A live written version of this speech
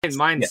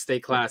Mine stay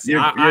classy.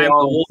 You're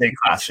all stay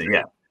classy,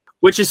 yeah.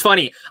 Which is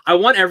funny. I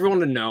want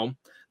everyone to know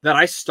that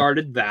I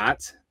started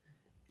that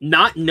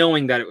not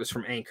knowing that it was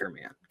from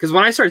Anchorman. Because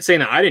when I started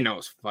saying that, I didn't know it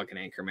was fucking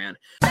Anchorman.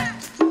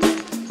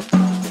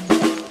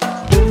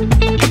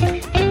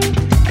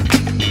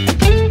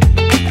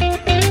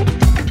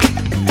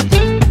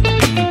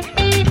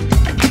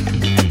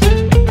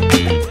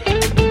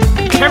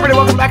 Hey everybody,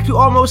 welcome back to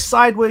Almost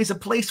Sideways, a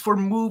place for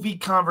movie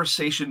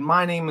conversation.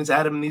 My name is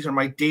Adam, and these are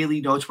my daily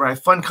notes where I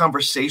have fun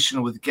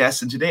conversation with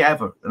guests. And today I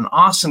have an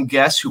awesome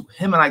guest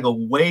him and I go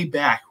way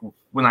back.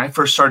 When I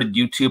first started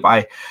YouTube,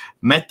 I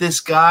met this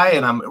guy,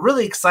 and I'm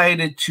really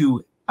excited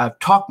to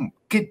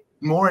get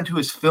more into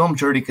his film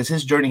journey because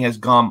his journey has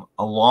gone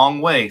a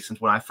long way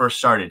since when I first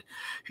started.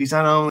 He's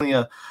not only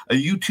a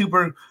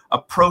YouTuber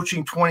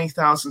approaching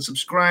 20,000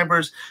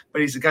 subscribers,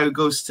 but he's a guy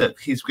who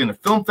he's been to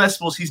film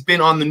festivals, he's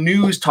been on the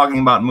news talking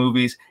about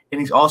movies,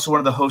 and he's also one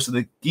of the hosts of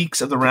the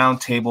Geeks of the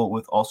Round Table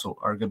with also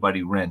our good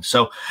buddy Ren.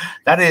 So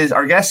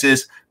our guest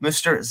is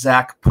Mr.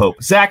 Zach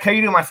Pope. Zach, how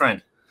you doing, my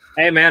friend?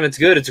 Hey man, it's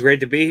good. It's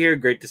great to be here.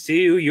 Great to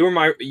see you.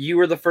 You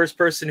were the first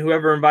person who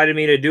ever invited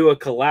me to do a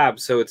collab,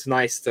 so it's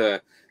nice to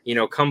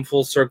come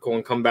full circle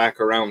and come back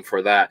around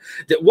for that.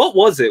 What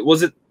was it?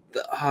 Was it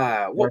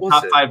what was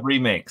top it? 5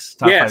 remakes?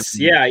 Yes,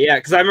 yeah.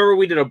 Because I remember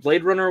we did a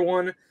Blade Runner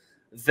one,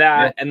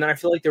 and then I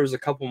feel like there was a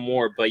couple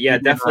more, but yeah,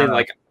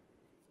 definitely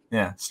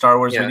Star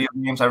Wars video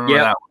games. I remember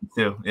that one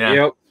too. Yeah.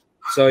 Yep.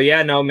 So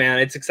yeah, no man,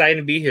 it's exciting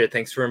to be here.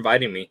 Thanks for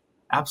inviting me.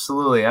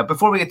 Absolutely.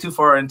 Before we get too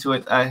far into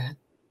it,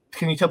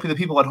 can you tell the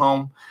people at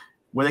home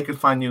where they could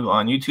find you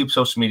on YouTube,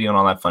 social media, and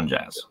all that fun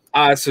jazz?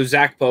 So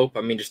Zach Pope,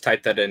 just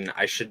type that in.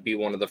 I should be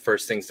one of the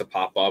first things to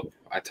pop up.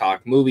 I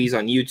talk movies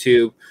on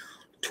YouTube,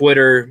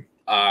 Twitter,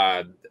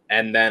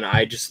 and then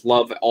I just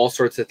love all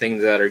sorts of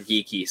things that are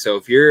geeky. So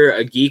if you're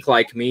a geek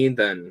like me,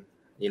 then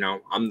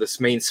I'm this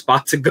main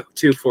spot to go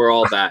to for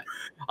all that.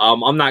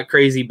 I'm not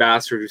crazy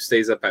bastard who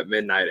stays up at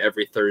midnight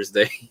every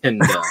Thursday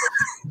and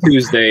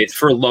Tuesday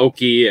for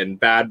Loki and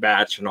Bad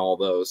Batch and all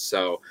those.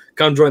 So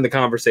come join the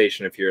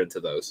conversation if you're into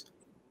those.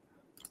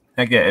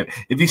 Okay,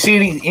 if you see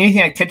anything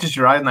that catches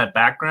your eye in that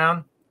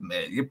background,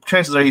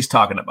 chances are he's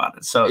talking about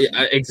it. So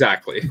yeah,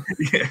 exactly.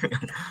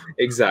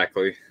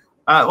 Exactly.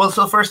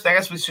 So first, I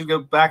guess we should go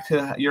back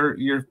to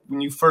your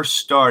when you first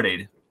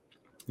started,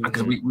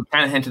 because we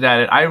kind of hinted at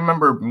it. I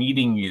remember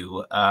meeting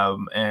you,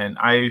 and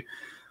I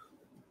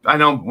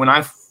know when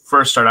I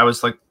first started, I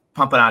was like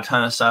pumping out a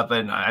ton of stuff,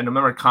 and I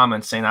remember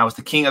comments saying I was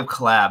the king of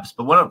collabs.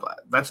 But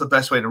that's the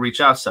best way to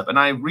reach out stuff. And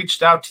I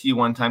reached out to you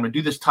one time to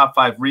do this top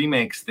 5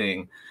 remakes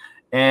thing.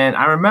 And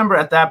I remember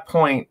at that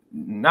point,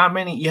 not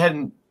many you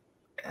had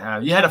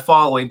a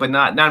following, but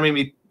not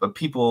many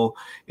people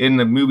in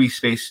the movie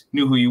space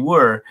knew who you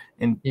were.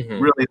 And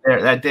really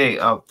there that day,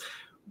 I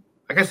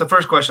guess the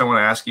first question I want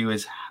to ask you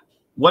is,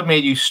 what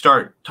made you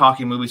start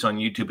talking movies on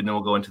YouTube? And then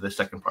we'll go into the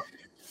second part.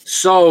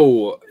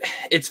 So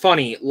it's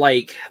funny,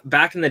 like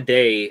back in the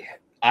day,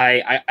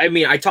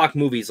 I talk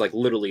movies like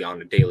literally on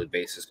a daily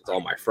basis with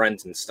all my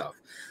friends and stuff.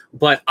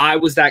 But I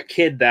was that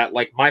kid that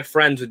like my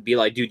friends would be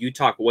like, dude, you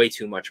talk way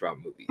too much about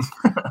movies.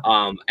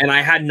 And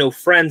I had no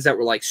friends that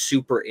were like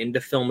super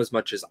into film as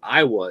much as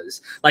I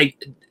was.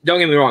 Like, don't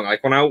get me wrong.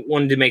 Like when I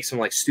wanted to make some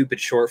like stupid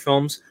short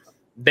films,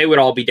 they would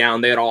all be down.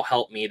 They would all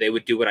help me. They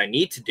would do what I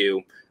need to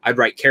do. I'd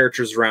write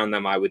characters around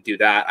them. I would do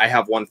that. I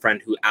have one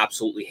friend who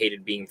absolutely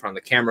hated being in front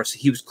of the camera. So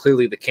he was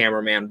clearly the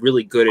cameraman,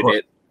 really good at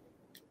it.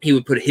 He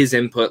would put his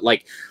input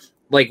like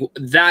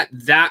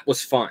that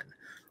was fun.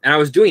 And I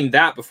was doing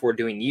that before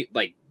doing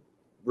like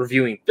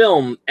reviewing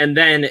film. And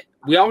then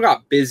we all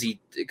got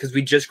busy because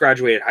we just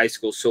graduated high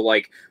school. So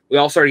like we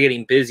all started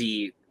getting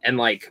busy. And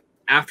like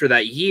after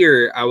that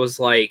year, I was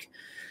like,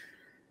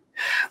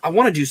 I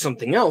want to do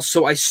something else.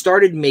 So I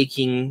started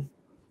making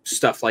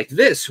stuff like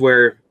this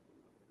where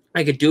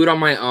I could do it on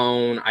my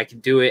own. I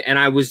could do it. And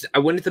I went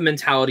with the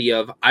mentality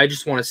of, I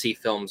just want to see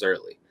films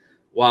early.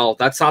 Well,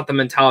 that's not the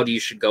mentality you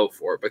should go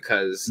for,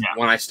 because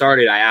when I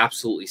started, I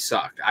absolutely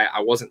sucked.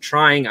 I wasn't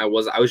trying. I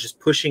was just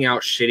pushing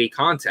out shitty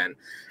content,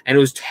 and it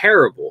was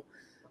terrible.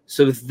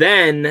 So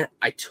then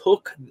I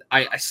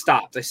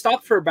stopped. I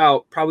stopped for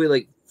about probably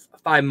like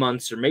 5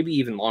 months or maybe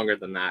even longer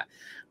than that.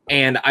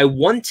 And I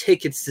won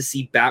tickets to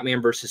see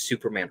Batman versus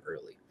Superman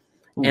early.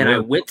 And I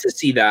went to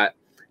see that,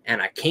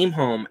 and I came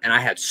home and I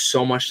had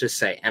so much to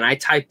say. And I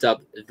typed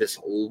up this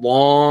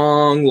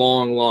long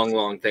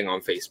thing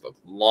on Facebook.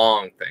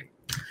 Long thing.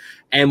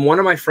 And one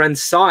of my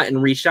friends saw it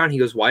and reached out, and he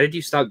goes, "Why did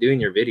you stop doing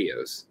your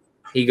videos?"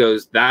 He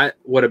goes, "That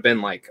would have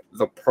been like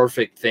the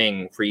perfect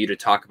thing for you to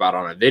talk about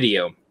on a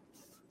video."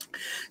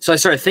 So I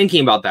started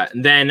thinking about that.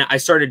 And then I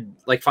started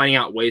like finding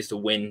out ways to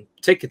win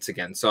tickets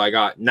again. So I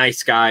got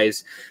Nice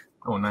Guys.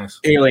 Oh, nice.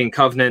 Alien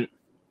Covenant.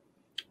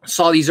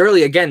 Saw these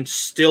early again,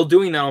 still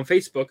doing that on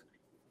Facebook.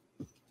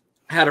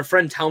 I had a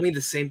friend tell me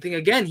the same thing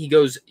again. He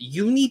goes,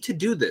 "You need to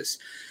do this."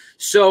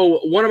 So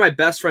one of my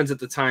best friends at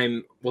the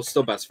time, well,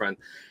 still best friend,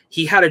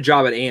 he had a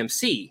job at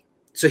AMC.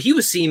 So he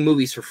was seeing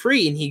movies for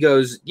free, and he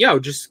goes, "Yo,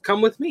 just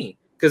come with me."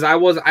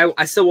 because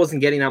I still wasn't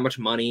getting that much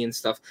money and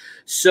stuff.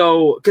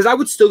 So because I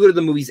would still go to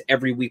the movies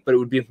every week, but it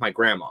would be with my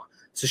grandma.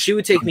 So she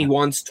would take me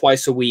once,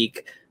 twice a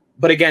week.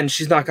 But again,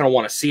 she's not going to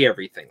want to see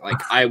everything.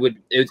 Like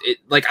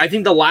I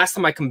think the last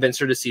time I convinced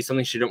her to see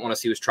something she didn't want to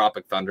see was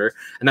Tropic Thunder.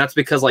 And that's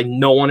because like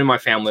no one in my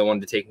family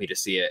wanted to take me to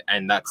see it.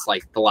 And that's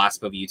like the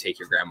last movie you take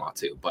your grandma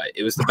to, but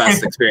it was the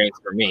best experience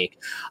for me.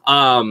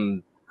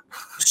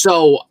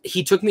 So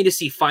he took me to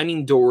see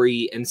Finding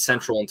Dory and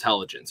Central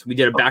Intelligence. We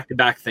did a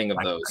back-to-back thing of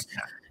those.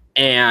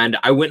 And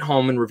I went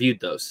home and reviewed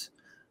those.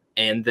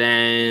 And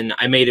then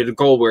I made it a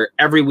goal where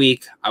every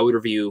week I would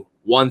review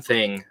one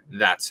thing.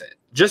 That's it.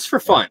 Just for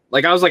fun.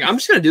 Like I was like, I'm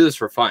just going to do this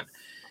for fun.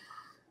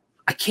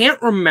 I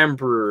can't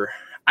remember.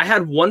 I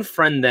had one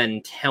friend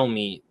then tell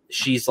me,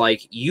 she's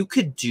like, you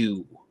could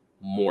do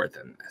more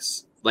than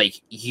this.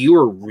 Like you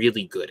are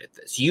really good at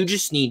this. You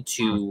just need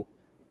to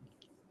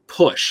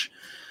push.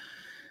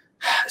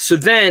 So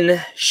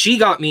then she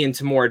got me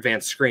into more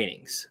advanced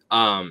screenings.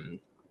 And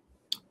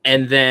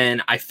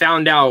then I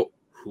found out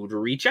who to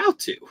reach out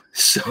to.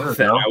 So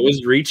then I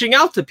was reaching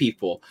out to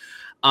people.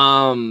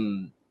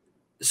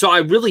 So I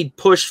really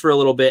pushed for a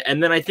little bit.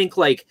 And then I think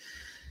I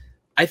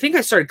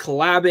started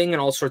collabing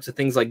and all sorts of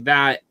things like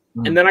that.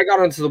 And then I got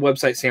onto the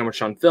website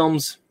Sandwich on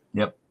Films.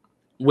 Yep.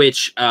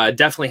 Which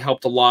definitely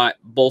helped a lot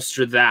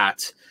bolster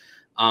that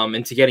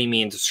into getting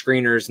me into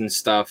screeners and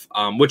stuff.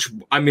 Which,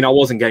 I mean, I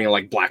wasn't getting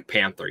like Black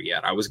Panther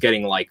yet. I was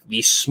getting like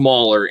these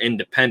smaller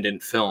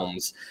independent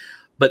films.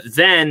 But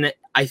then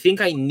I think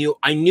I knew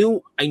I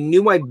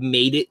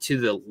made it to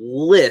the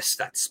list,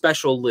 that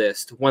special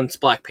list, once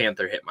Black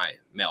Panther hit my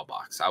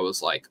mailbox. I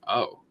was like,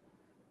 oh,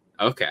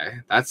 okay,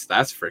 that's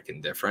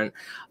freaking different.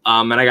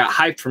 And I got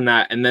hyped from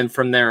that. And then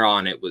from there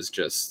on, it was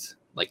just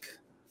like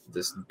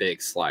this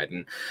big slide.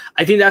 And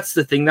I think that's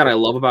the thing that I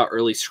love about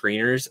early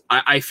screeners.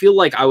 I feel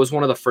like I was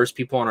one of the first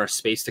people in our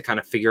space to kind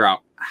of figure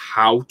out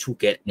how to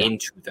get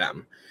into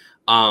them.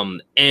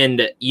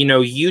 And you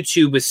know,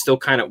 YouTube was still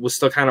kind of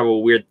a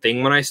weird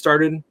thing when I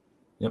started.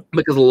 Yep.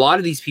 Because a lot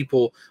of these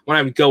people, when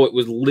I would go, it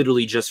was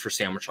literally just for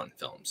Sandwich on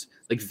Films.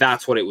 Like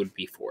that's what it would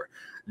be for.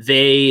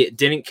 They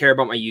didn't care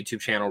about my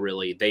YouTube channel,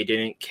 really. They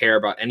didn't care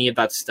about any of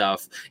that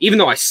stuff. Even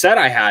though I said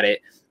I had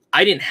it,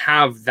 I didn't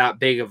have that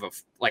big of a,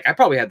 like, I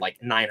probably had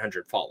like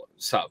 900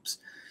 subs.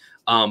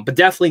 But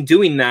definitely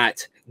doing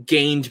that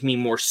gained me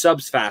more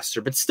subs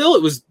faster. But still,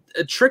 it was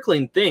a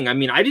trickling thing. I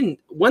mean,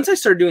 once I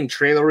started doing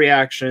trailer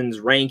reactions,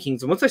 rankings,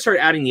 and once I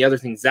started adding the other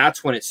things,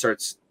 that's when it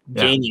starts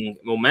gaining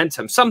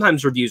momentum.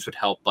 Sometimes reviews would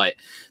help, but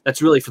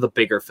that's really for the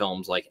bigger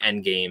films like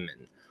Endgame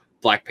and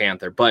Black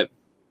Panther. But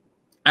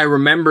I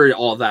remembered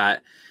all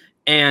that,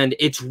 and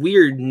it's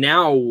weird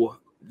now.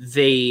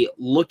 They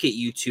look at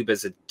YouTube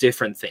as a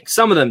different thing.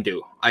 Some of them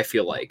do. I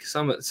feel like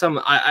some.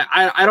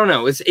 I don't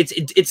know.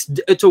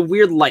 It's a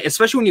weird light,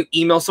 especially when you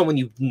email someone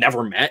you've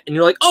never met, and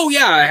you're like, oh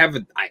yeah,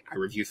 I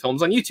review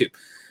films on YouTube.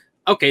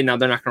 Okay, now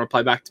they're not going to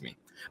reply back to me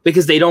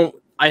because they don't.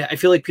 I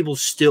feel like people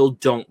still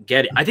don't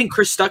get it. I think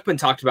Chris Stuckman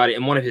talked about it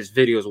in one of his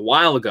videos a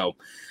while ago,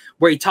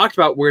 where he talked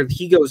about where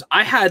he goes,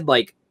 I had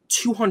like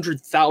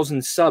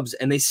 200,000 subs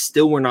and they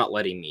still were not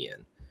letting me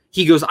in.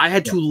 He goes, I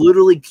had to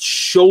literally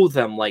show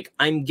them like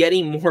I'm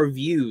getting more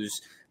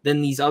views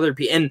than these other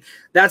people. And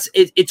that's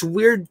it. It's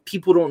weird.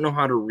 People don't know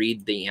how to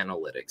read the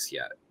analytics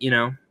yet, you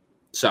know?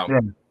 So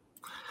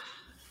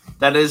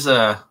that is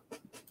I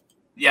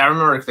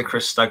remember the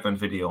Chris Stuckman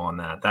video on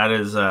that. That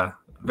is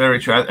very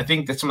true. I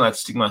think that some of that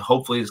stigma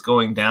hopefully is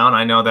going down.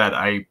 I know that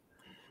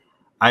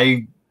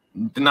I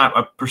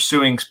not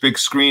pursuing big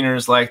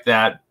screeners like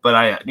that, but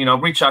I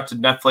reach out to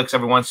Netflix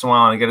every once in a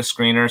while and I get a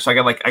screener. So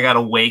I got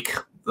Awake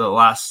the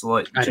last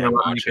I didn't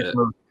watch it,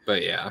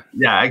 but yeah,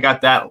 I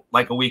got that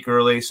like a week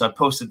early. So I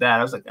posted that.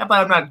 I was like, but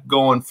I'm not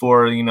going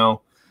for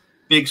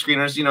big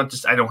screeners.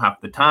 Just I don't have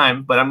the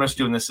time. But I'm just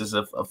doing this as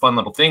a fun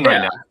little thing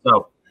right now.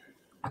 So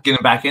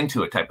getting back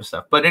into it type of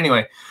stuff. But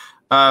anyway,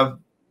 I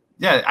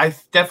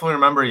definitely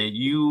remember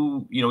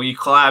you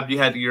collabed. You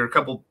had your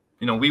couple.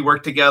 We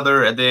worked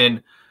together, and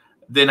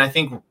then I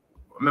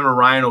remember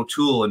Ryan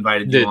O'Toole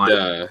invited you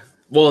on.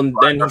 Well, and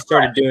then he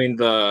started doing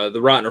the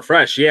Rotten or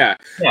Fresh,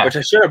 which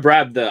I should have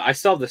grabbed I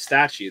still have the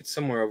statue. It's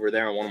somewhere over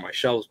there on one of my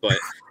shelves, but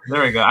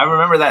there we go. I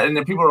remember that, and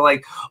then people were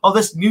like, "Oh,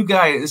 this new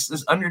guy,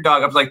 this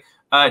underdog." I was like,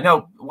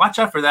 "No, watch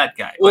out for that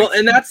guy." Well,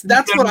 and that's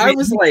what I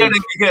was like.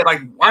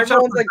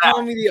 Everyone's like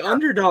calling me the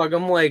underdog.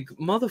 I'm like,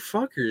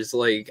 motherfuckers,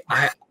 like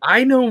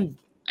I know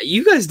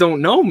you guys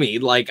don't know me.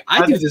 Like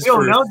I do this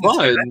for fun.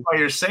 That's why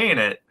you're saying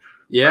it.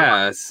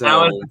 Yeah. So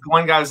now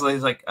one guy's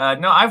like,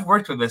 "No, I've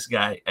worked with this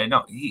guy. And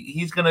no,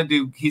 he's gonna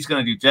do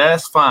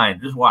just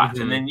fine. Just watch."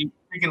 And then you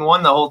freaking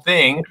won the whole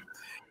thing,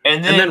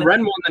 and then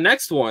Ren won the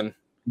next one.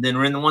 Then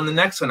Ren won the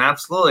next one,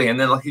 absolutely. And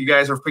then you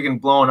guys are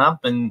freaking blowing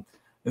up, and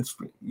you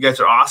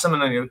guys are awesome.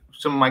 And then you're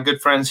some of my good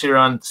friends here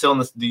still in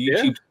the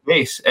YouTube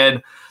space.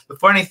 And the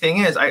funny thing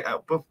is,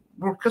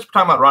 we're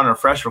talking about Ron or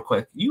Fresh real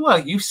quick.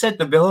 You said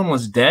the villain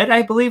was dead,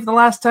 I believe, the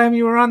last time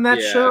you were on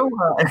that show.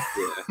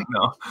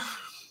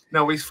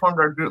 No, we formed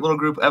our little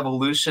group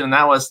Evolution, and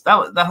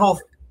that whole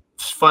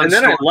fun. And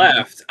then story. I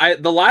left.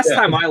 The last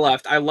time I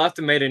left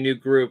and made a new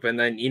group, and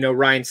then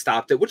Ryan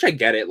stopped it, which I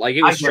get it. Like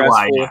it was stressful.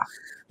 Why,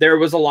 there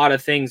was a lot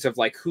of things of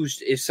like,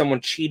 is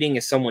someone cheating,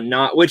 is someone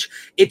not? Which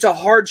it's a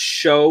hard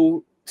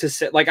show to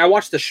sit. Like I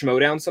watch the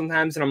Schmodown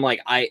sometimes, and I'm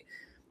like,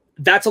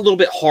 that's a little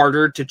bit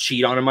harder to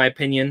cheat on, in my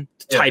opinion.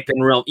 To type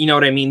in real, you know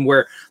what I mean?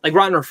 Where like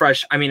Rotten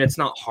Refresh, I mean, it's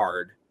not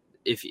hard.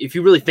 If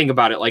you really think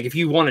about it, like if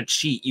you want to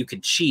cheat, you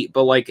could cheat,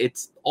 but like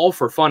it's all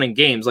for fun and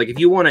games. Like if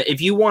you want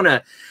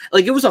to,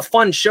 like it was a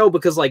fun show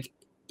because like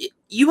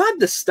you had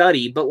to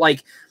study, but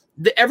like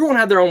everyone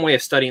had their own way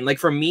of studying. Like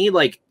for me,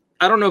 like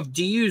I don't know,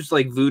 do you use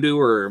like Vudu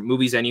or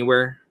Movies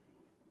Anywhere?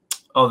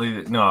 Oh,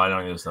 no, I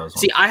don't use those.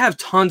 See, I have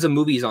tons of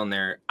movies on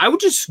there. I would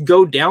just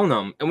go down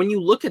them, and when you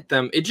look at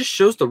them, it just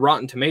shows the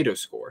Rotten Tomato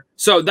score.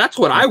 So that's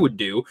what I would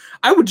do.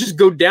 I would just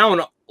go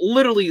down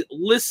literally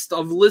list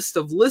of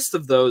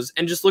those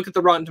and just look at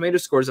the Rotten Tomato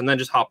scores and then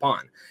just hop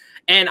on.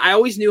 And I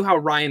always knew how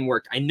Ryan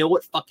worked. I know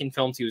what fucking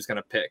films he was going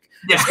to pick,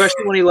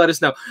 especially when he let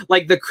us know.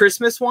 Like the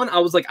Christmas one, I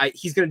was like,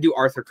 he's going to do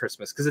Arthur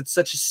Christmas because it's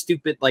such a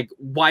stupid, like,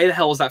 why the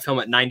hell is that film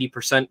at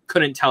 90%?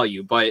 Couldn't tell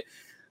you, but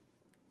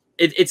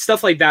it's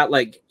stuff like that.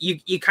 Like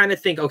you kind of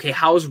think, okay,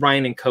 how is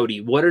Ryan and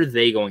Cody? What are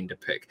they going to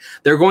pick?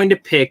 They're going to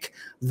pick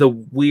the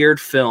weird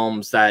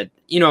films that,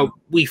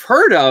 we've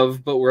heard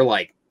of, but we're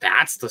like,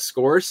 that's the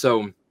score.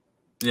 So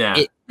yeah,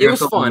 it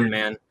was fun,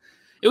 man.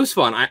 It was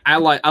fun. I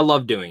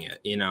love doing it.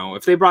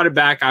 If they brought it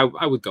back,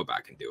 I would go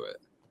back and do it.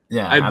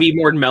 Yeah, I'd be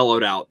more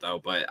mellowed out though,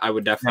 but I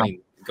would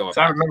definitely go.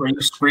 So I remember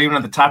you screaming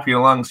at the top of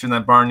your lungs during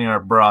that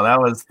barnyard brawl. That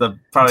was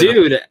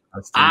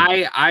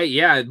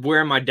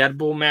wearing my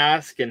Deadpool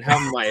mask and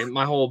having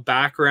my whole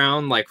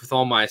background, like with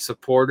all my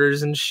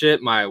supporters and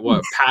shit. My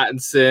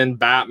Pattinson,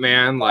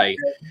 Batman, like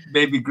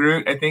Baby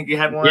Groot. I think you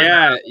had one.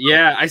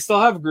 Yeah. I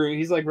still have Groot.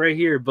 He's like right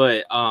here,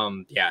 but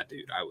yeah,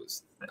 dude,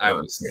 I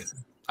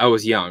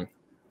was young.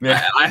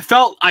 Yeah,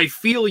 I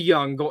feel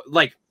young.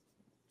 Like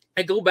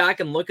I go back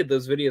and look at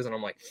those videos, and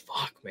I'm like,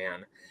 fuck,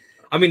 man.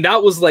 I mean,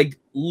 that was like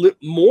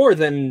more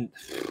than.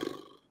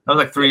 That was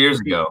like 3 years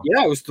ago.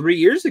 Yeah, it was 3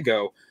 years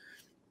ago.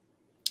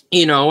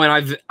 And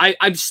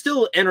I'm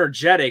still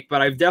energetic,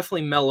 but I've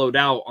definitely mellowed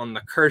out on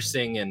the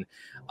cursing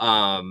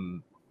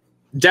and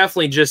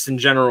definitely just in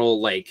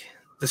general, like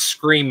the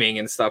screaming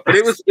and stuff. But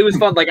it was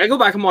fun. Like I go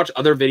back and watch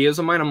other videos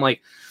of mine. I'm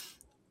like,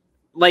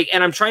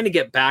 and I'm trying to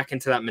get back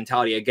into that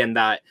mentality again,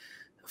 that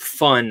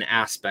fun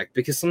aspect,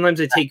 because sometimes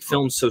I take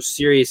films so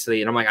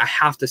seriously and I'm like, I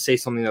have to say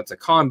something that's a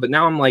con, but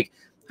now I'm like,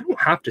 I don't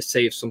have to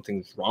say if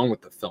something's wrong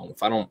with the film.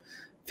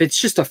 If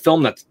it's just a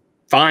film that's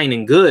fine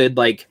and good,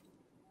 like,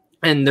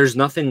 and there's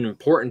nothing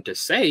important to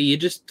say, you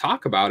just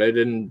talk about it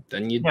and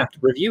then you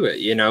review it.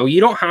 You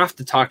don't have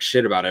to talk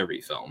shit about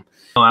every film.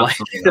 Oh,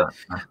 absolutely not.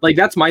 Like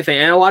that's my thing.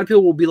 And a lot of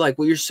people will be like,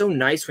 well, you're so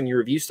nice when you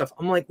review stuff.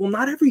 I'm like, well,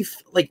 not every,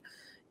 like,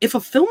 if a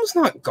film's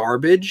not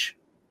garbage,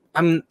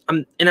 and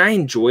I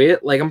enjoy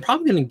it, like I'm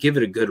probably gonna give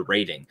it a good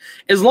rating,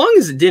 as long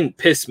as it didn't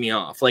piss me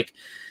off. Like,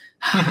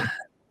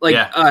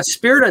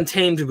 Spirit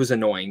Untamed was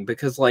annoying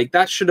because like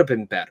that should have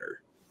been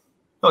better.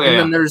 Okay, and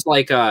then there's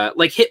like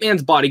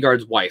Hitman's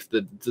Bodyguard's Wife,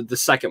 the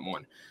second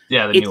one.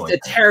 Yeah, it's a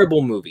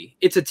terrible movie.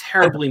 It's a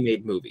terribly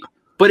made movie,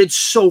 but it's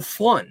so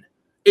fun.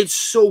 It's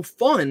so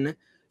fun.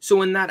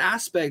 So in that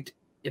aspect,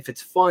 if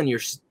it's fun,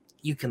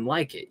 you can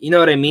like it. You know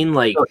what I mean?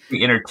 Like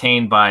be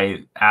entertained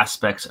by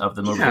aspects of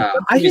the movie. Yeah,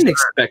 I didn't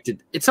expect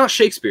it. It's not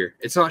Shakespeare.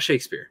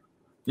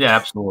 Yeah,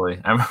 absolutely.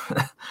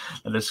 That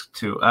is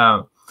too.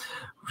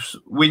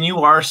 When you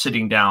are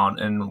sitting down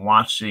and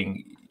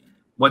watching,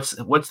 what's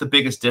the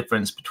biggest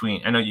difference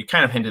between? I know you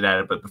kind of hinted at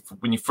it, but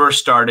when you first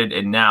started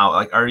and now,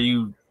 like, are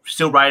you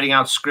still writing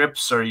out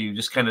scripts, or are you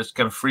just kind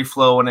of free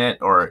flowing it,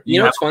 or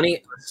what's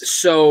funny?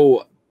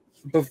 So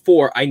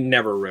before, I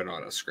never read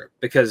on a script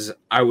because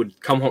I would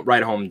come home,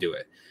 right home, and do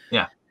it.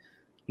 Yeah.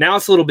 Now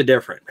it's a little bit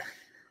different.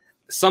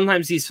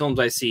 Sometimes these films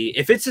I see,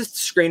 if it's a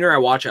screener I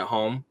watch at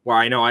home where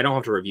I know I don't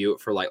have to review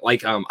it for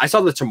like I saw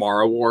The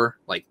Tomorrow War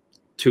like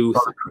two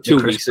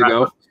weeks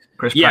ago.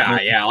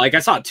 Yeah. Like I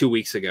saw it 2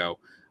 weeks ago.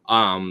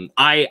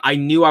 I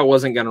knew I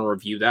wasn't going to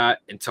review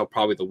that until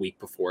probably the week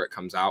before it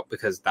comes out,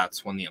 because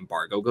that's when the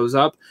embargo goes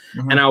up.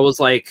 Mm-hmm. And I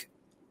was like,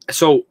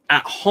 so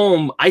at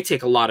home, I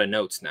take a lot of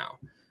notes now.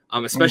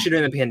 Especially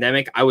during the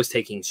pandemic, I was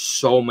taking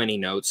so many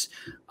notes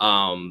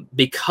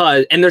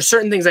because there's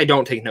certain things I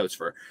don't take notes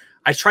for.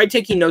 I tried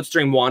taking notes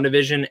during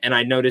WandaVision and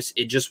I noticed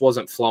it just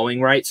wasn't flowing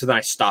right. So then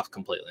I stopped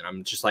completely. And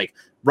I'm just like,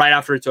 right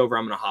after it's over,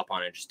 I'm going to hop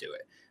on and just do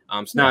it.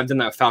 Now I've done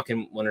that with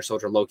Falcon, Winter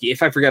Soldier, Loki.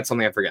 If I forget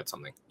something, I forget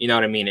something. You know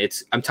what I mean?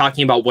 I'm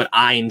talking about what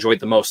I enjoyed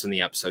the most in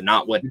the episode,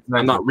 not what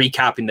I'm not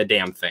recapping the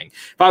damn thing.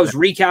 If I was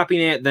recapping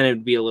it, then it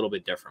would be a little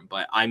bit different,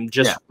 but I'm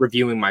just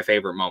reviewing my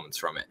favorite moments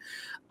from it.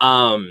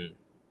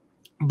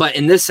 But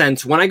in this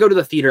sense, when I go to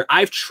the theater,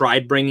 I've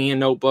tried bringing a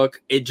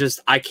notebook.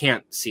 I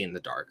can't see in the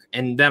dark.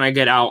 And then I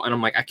get out and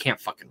I'm like, I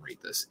can't fucking read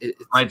this.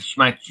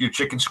 Your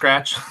chicken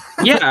scratch?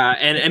 Yeah.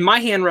 And my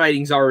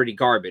handwriting's already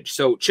garbage.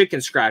 So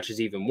chicken scratch is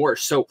even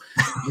worse. So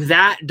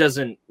that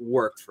doesn't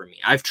work for me.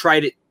 I've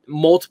tried it.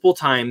 multiple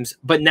times,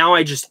 but now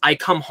I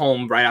come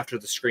home right after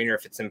the screener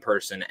if it's in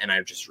person, and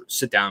I just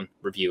sit down,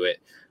 review it.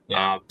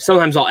 Yeah.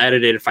 Sometimes I'll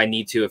edit it if I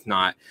need to, if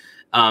not.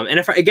 And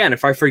if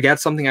I forget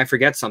something, I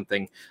forget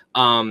something.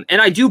 And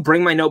I do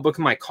bring my notebook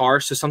in my car.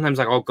 So sometimes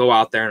like I'll go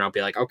out there and I'll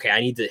be like, okay, I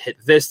need to hit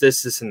this,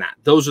 and that.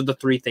 Those are the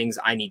 3 things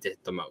I need to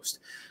hit the most.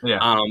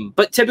 Yeah.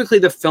 But typically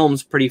the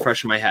film's pretty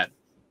fresh in my head.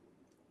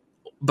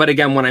 But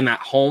again, when I'm at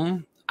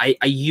home, I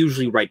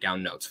usually write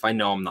down notes if I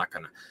know I'm not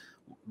going to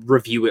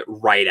review it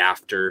right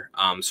after.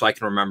 So I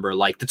can remember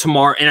like the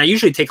tomorrow, and I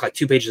usually take like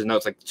 2 pages of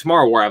notes, like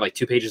Tomorrow War. I have like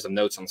 2 pages of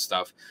notes on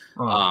stuff.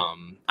 I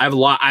have a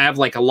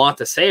lot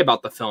to say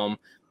about the film,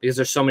 because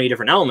there's so many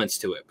different elements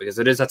to it, because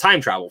it is a time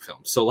travel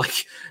film. So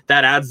like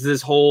that adds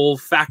this whole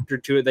factor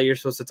to it that you're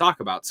supposed to talk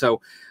about.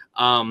 So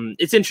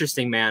it's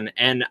interesting, man.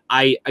 And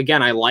I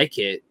like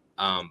it.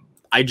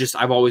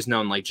 I've always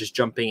known, like, just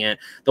jumping in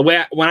the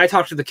way when I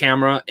talk to the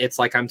camera, it's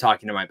like I'm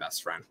talking to my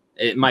best friend.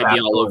 It might be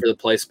all over the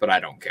place, but I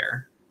don't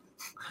care.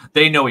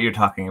 They know what you're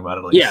talking about,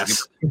 at least.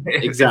 Yes,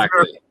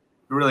 exactly.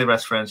 We're really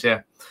best friends.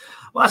 Yeah.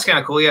 Well, that's kind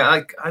of cool. Yeah.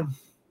 Like I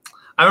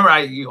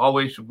remember you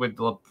always would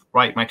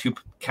write my 2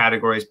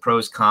 categories: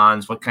 pros,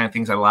 cons, what kind of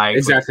things I like.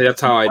 Exactly.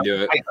 That's how I do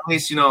it. At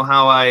least,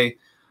 how I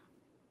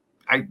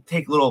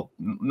take little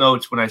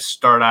notes when I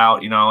start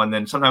out, and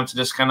then sometimes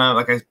just kind of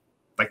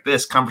like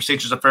this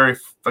conversations are very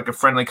like a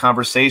friendly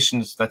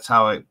conversations. That's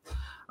how I'm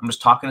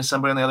just talking to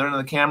somebody on the other end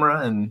of the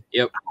camera, and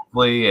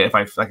hopefully if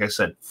I, like I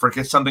said,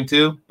 forget something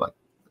too, but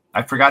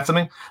I forgot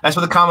something. That's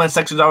what the comment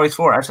section is always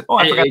for. I said,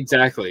 I forgot.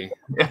 Exactly.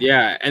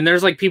 Yeah. And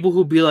there's like people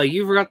who be like,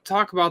 you forgot to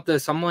talk about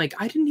this. I'm like,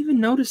 I didn't even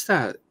notice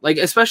that. Like,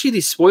 especially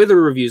these spoiler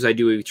reviews I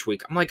do each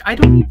week. I'm like, I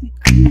didn't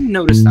even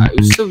notice that.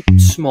 It was so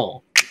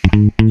small.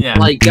 Yeah.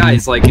 Like,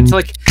 guys, like, it's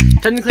like,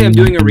 technically I'm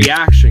doing a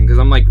reaction because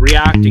I'm like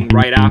reacting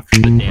right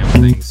after the damn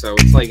thing. So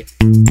it's like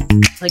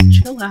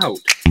chill out.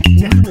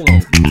 No,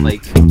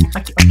 like,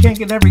 I can't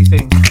get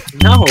everything.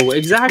 No,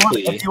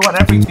 exactly. If you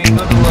want everything,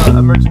 go to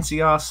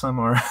Emergency Awesome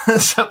or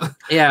something.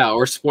 Yeah,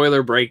 or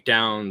spoiler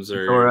breakdowns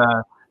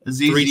or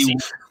ZZ.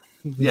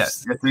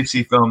 Yes,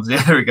 3C Films.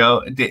 Yeah, there we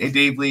go.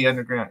 Dave Lee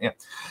Underground. Yeah,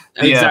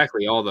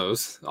 exactly. All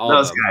those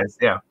guys.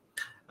 Yeah.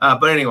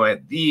 But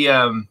anyway,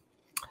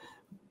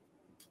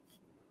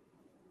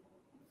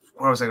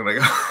 where was I going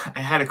to go? I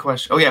had a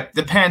question. Oh yeah,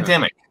 the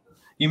pandemic.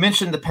 You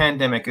mentioned the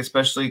pandemic,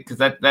 especially because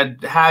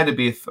that had to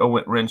be a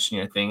wrench in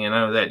your thing. I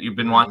know that you've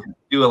been wanting to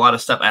do a lot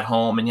of stuff at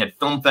home, and you had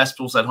film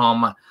festivals at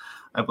home,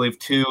 I believe,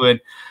 too. And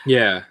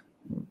yeah,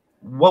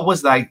 what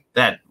was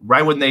that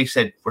right when they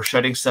said we're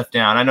shutting stuff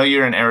down? I know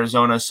you're in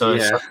Arizona, so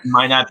it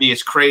might not be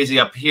as crazy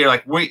up here.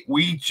 Like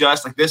we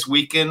just like this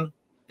weekend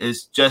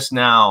is just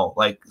now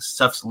like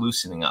stuff's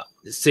loosening up.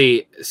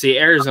 See,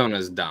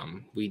 Arizona's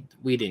dumb. We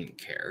didn't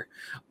care,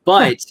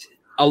 but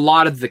a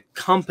lot of the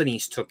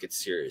companies took it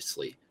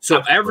seriously.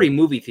 So every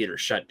movie theater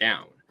shut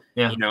down.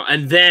 Yeah.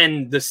 And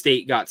then the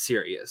state got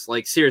serious.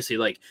 Like seriously,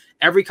 like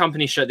every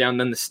company shut down.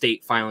 Then the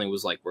state finally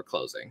was like, we're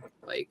closing.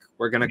 Like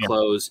we're gonna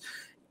close,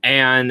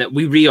 and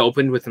we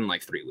reopened within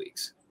like 3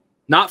 weeks.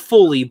 Not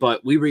fully,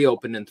 but we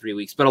reopened in 3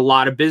 weeks. But a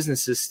lot of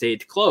businesses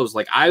stayed closed.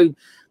 Like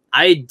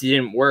I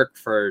didn't work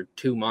for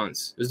 2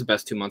 months. It was the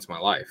best 2 months of my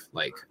life.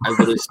 Like I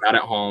literally sat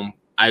at home.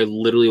 I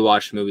literally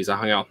watched movies. I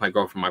hung out with my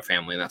girlfriend, my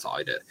family, and that's all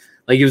I did.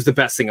 Like it was the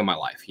best thing of my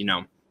life,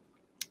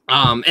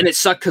 And it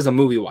sucked because of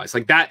movie wise,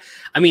 like that.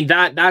 I mean,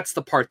 that's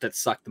the part that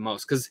sucked the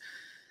most, because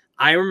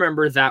I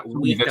remember that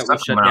week that we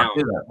shut down.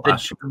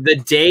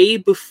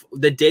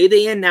 The day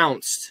they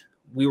announced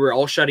we were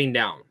all shutting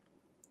down.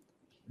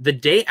 The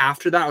day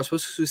after that, I was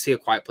supposed to see A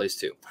Quiet Place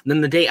 2. And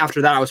then the day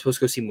after that, I was supposed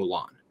to go see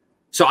Mulan.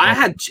 So I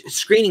had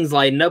screenings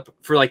lined up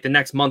for like the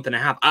next month and a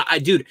half.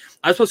 I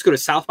was supposed to go to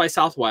South by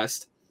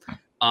Southwest.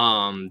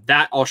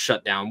 That all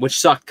shut down, which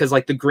sucked because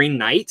like the Green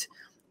Knight.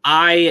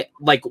 I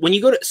like when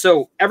you go to,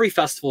 so every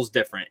festival is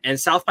different, and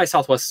South by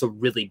Southwest is a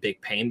really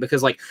big pain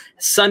because like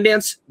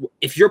Sundance,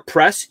 if you're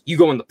press, you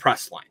go in the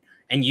press line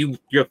and you're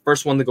the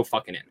first one to go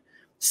fucking in.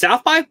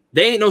 South by,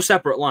 they ain't no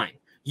separate line.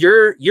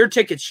 Your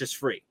ticket's just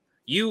free.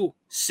 You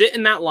sit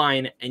in that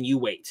line and you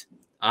wait.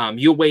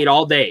 You'll wait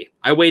all day.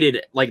 I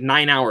waited like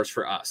 9 hours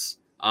for us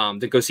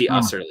to go see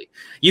Us early.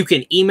 You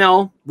can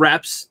email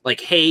reps like,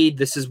 hey,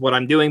 this is what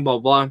I'm doing, blah,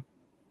 blah.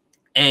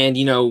 And,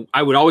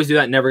 I would always do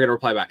that and never get a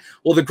reply back.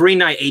 Well, the Green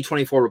Knight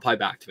A24 replied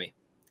back to me.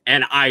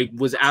 And I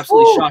was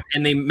absolutely shocked.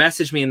 And they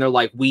messaged me and they're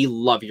like, we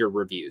love your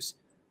reviews.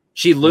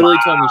 She literally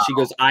told me, she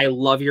goes, I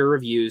love your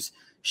reviews.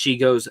 She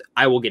goes,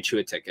 I will get you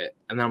a ticket.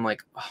 And then I'm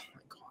like, oh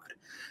my God.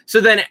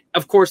 So then,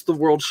 of course, the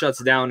world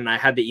shuts down and I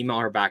had to email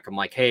her back. I'm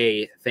like,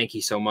 hey, thank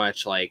you so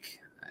much. Like,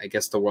 I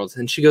guess the world's,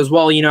 and she goes,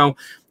 well,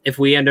 if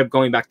we end up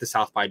going back to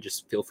South by,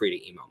 just feel free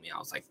to email me. I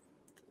was like,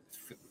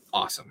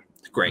 awesome.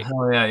 Great.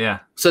 Oh yeah.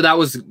 So that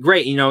was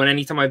great, and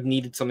anytime I've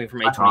needed something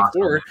from A24,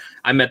 awesome.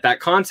 I met that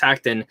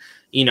contact, and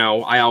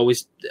I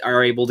always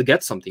are able to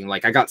get something.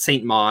 Like I got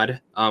Saint Maud,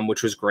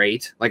 which was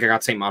great. Like I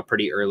got Saint Maud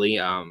pretty early.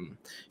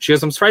 She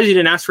goes, I'm surprised you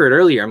didn't ask for it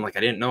earlier. I'm like, I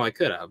didn't know I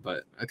could have,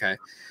 but okay.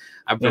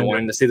 I've been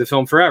wanting to see the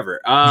film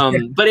forever.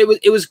 But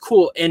it was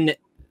cool, and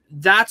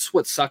that's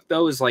what sucked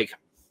though, is like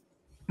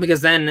because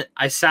then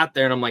I sat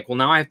there and I'm like, well,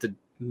 now I have to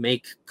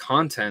make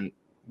content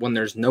when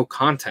there's no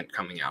content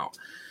coming out.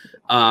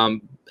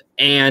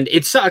 And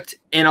it sucked.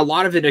 And a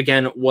lot of it,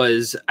 again,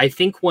 was, I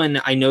think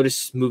when I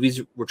noticed movies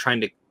were trying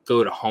to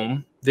go to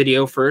home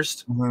video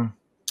first,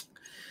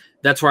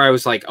 that's where I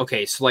was like,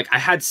 okay, so like I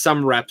had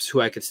some reps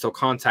who I could still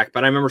contact,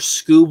 but I remember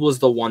Scoob was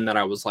the one that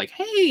I was like,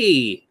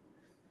 hey,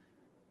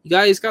 you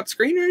guys got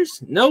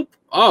screeners? Nope.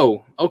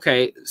 Oh,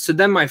 okay. So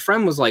then my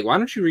friend was like, why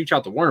don't you reach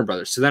out to Warner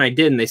Brothers? So then I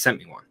did, and they sent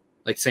me one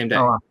like same day.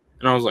 Oh, wow.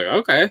 And I was like,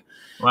 okay.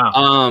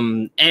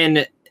 Wow.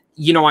 And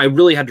you know, I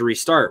really had to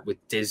restart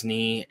with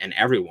Disney and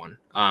everyone.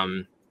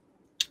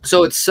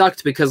 So it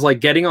sucked because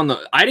like I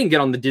didn't get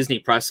on the Disney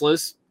press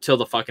list till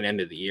the fucking end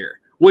of the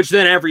year, which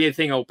then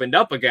everything opened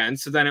up again.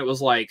 So then it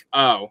was like,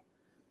 oh,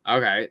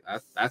 okay,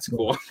 that's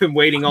cool. I've been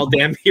waiting all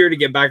damn year to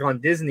get back on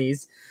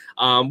Disney's,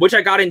 which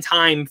I got in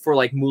time for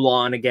like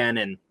Mulan again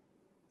and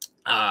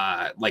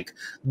like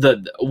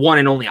the one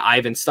and only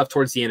Ivan stuff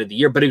towards the end of the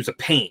year. But it was a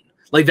pain.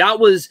 Like that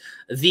was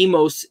the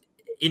most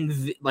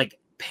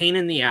pain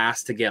in the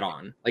ass to get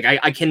on. Like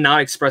I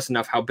cannot express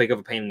enough how big of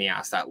a pain in the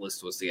ass that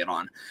list was to get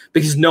on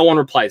because no one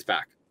replies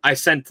back. I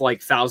sent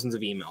like thousands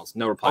of emails,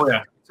 no reply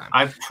back.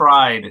 I've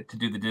tried to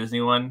do the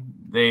Disney one.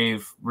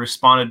 They've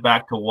responded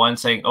back to one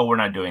saying, "Oh, we're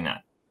not doing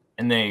that,"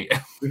 and they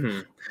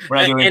we're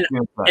not doing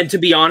and to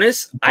be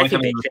honest, I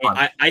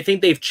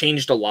think they've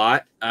changed a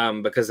lot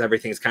because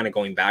everything's kind of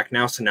going back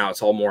now. So now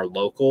it's all more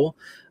local,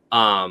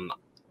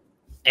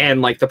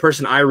 and like the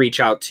person I reach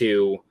out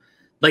to.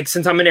 Like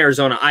since I'm in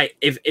Arizona,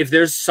 if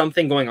there's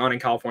something going on in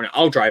California,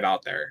 I'll drive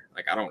out there.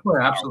 Like I don't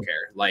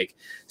care. Like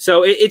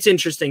so it's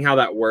interesting how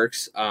that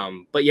works.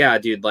 But yeah,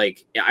 dude,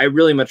 like I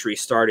really much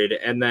restarted,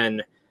 and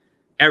then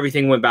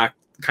everything went back,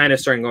 kind of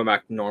starting going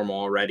back to normal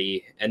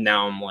already. And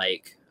now I'm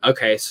like,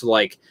 okay, so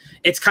like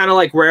it's kind of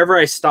like wherever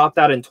I stopped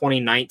at in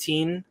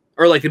 2019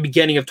 or like the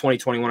beginning of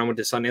 2020 when I went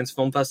to Sundance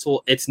Film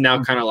Festival, it's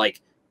now kind of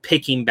like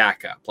picking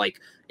back up. Like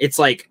it's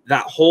like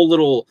that whole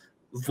little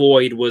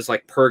void was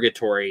like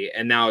purgatory,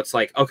 and now it's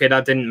like, okay,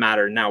 that didn't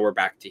matter, now we're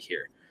back to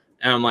here.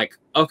 And I'm like,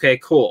 okay,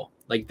 cool,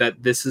 like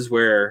that this is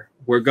where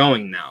we're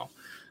going now.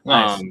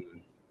 Nice.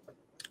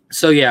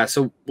 So yeah,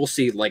 so we'll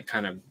see like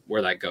kind of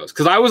where that goes,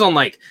 because I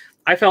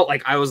felt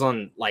like I was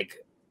on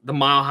like the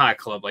Mile High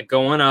Club, like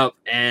going up,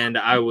 and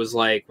I was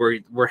like,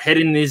 we're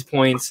heading these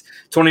points.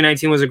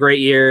 2019 was a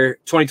great year.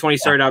 2020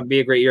 started out to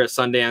be a great year at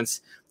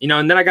Sundance, you know,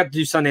 and then I got to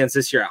do Sundance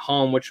this year at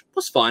home, which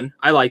was fun.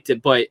 I liked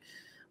it, but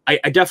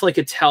I definitely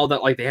could tell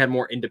that like they had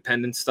more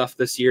independent stuff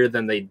this year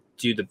than they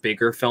do the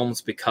bigger films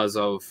because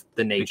of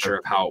the nature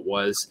of how it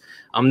was.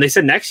 They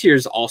said next year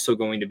is also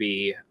going to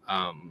be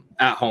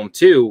at home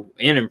too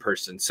and in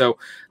person. So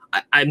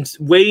I'm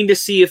waiting to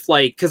see if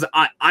like, because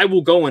I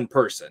will go in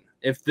person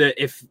if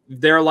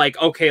they're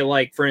like, okay,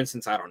 like for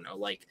instance, I don't know,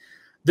 like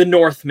The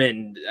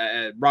Northman,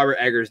 Robert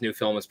Eggers' new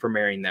film is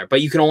premiering there,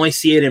 but you can only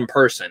see it in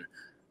person.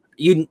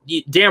 You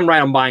damn right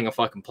I'm buying a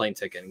fucking plane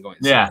ticket and going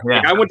to see it.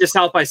 Like, I went to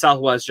South by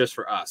Southwest just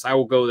for us. I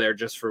will go there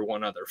just for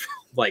one other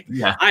film. Like,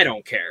 I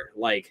don't care.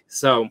 Like,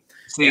 so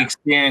it's the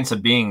experience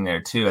of being there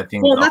too, I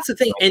think. Well, that's the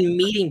thing. And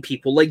meeting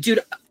people. Like,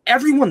 dude,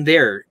 everyone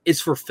there is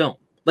for film.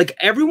 Like,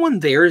 everyone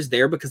there is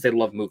there because they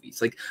love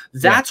movies. Like,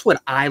 that's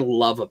what I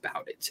love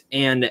about it.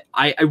 And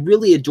I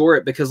really adore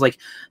it because, like,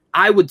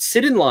 I would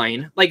sit in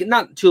line, like,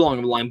 not too long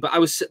of a line, but I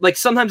was, like,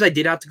 sometimes I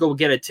did have to go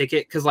get a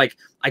ticket because, like,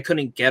 I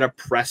couldn't get a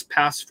press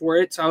pass for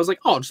it. So I was like,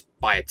 oh, I'll just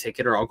buy a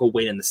ticket or I'll go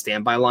wait in the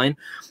standby line.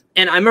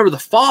 And I remember The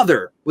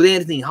Father with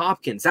Anthony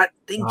Hopkins. That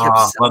thing kept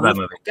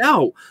selling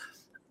out.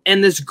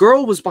 And this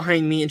girl was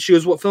behind me, and she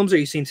goes, what films are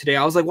you seeing today?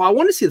 I was like, well, I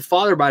want to see The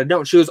Father, but I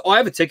don't. She goes, oh, I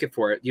have a ticket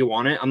for it. Do you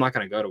want it? I'm not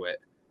going to go to it.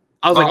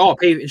 I was like, oh, I'll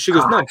pay. And she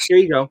goes, no, here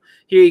you go.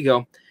 Here you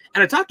go.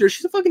 And I talked to her.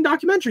 She's a fucking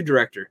documentary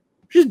director.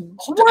 She's,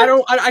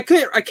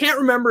 I can't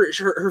remember.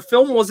 Her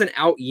film wasn't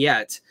out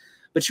yet,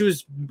 but she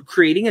was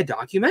creating a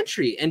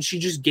documentary, and she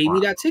just gave me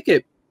that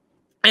ticket.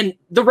 And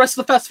the rest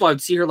of the festival, I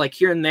would see her like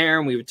here and there,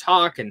 and we would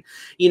talk, and,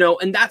 you know,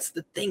 and that's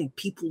the thing.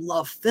 People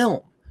love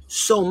film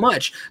so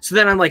much. So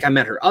then I'm like, I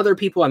met her other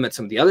people. I met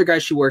some of the other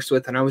guys she works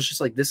with, and I was just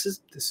like, this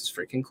is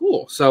freaking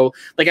cool. So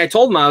like I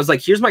told them, I was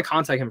like, here's my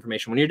contact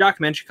information. When your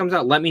documentary comes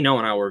out, let me know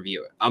and I will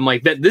review it. I'm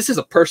like, this is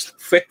a personal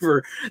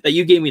favor that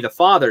you gave me, The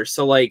Father.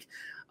 So like,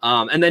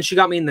 and then she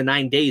got me in The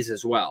 9 Days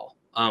as well.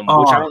 Which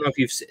I don't know if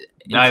you've seen.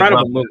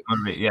 Incredible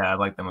movie. Yeah, I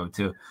like that movie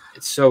too.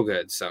 It's so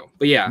good. So,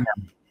 but yeah.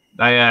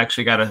 I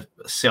actually got to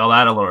sell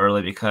that a little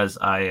early because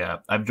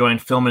I've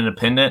joined Film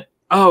Independent.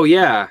 Oh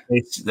yeah,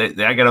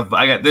 I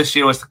got this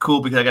year was cool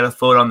because I got a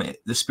vote on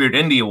the Spirit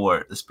Indie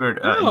Award. The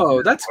Spirit.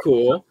 That's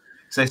cool.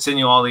 So I send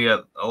you all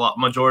the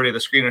majority of the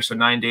screeners. So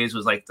 9 Days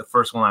was like the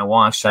first one I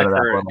watched out of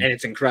that one, and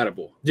it's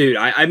incredible, dude.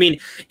 I mean,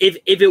 if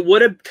it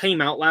would have came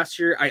out last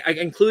year, I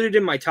included it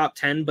in my top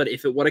 10. But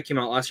if it would have came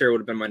out last year, it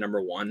would have been my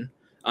number 1.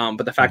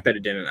 But the fact that it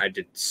didn't, I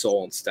did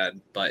Soul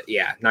instead. But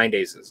yeah, 9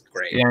 Days is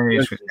great. Yeah,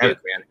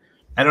 man.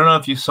 I don't know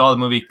if you saw the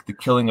movie The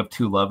Killing of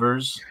Two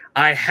Lovers.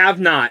 I have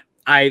not.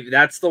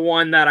 That's the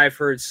one that I've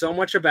heard so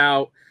much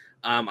about.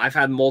 I've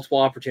had multiple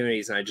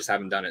opportunities and I just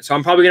haven't done it. So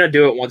I'm probably gonna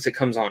do it once it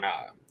comes on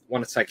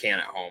once I can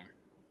at home.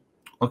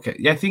 Okay.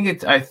 Yeah, I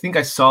think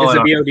I saw Is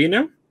it. it VOD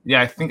now?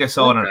 Yeah, I think I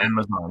saw it on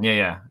Amazon.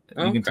 Yeah.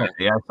 You can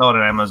I saw it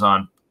on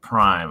Amazon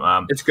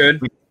Prime. It's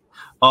good.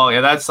 Oh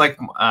yeah, that's like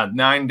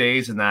 9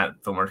 days in that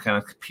film are kind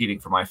of competing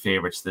for my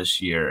favorites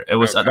this year. It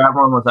was that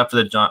one was up for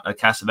the John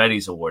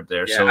Cassavetes Award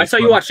there. Yeah, so I saw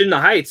you watched In the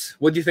Heights.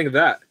 What do you think of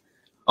that?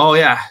 Oh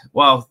yeah,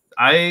 well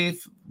I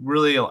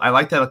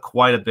like that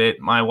quite a bit.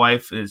 My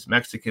wife is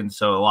Mexican,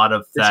 so a lot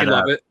of that. Did she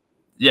love it?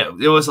 Yeah,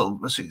 it was.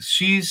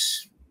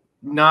 She's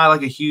not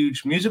like a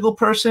huge musical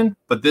person,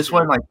 but this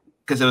one like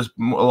because there was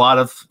a lot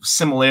of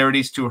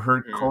similarities to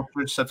her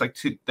culture, stuff like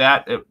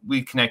that.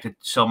 We connected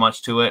so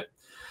much to it.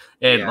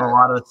 And a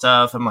lot of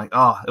stuff, I'm like,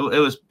 oh, it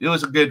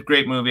was a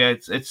great movie.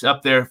 It's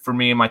up there for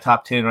me in my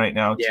top 10 right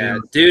now. Yeah,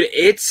 dude,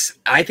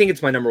 I think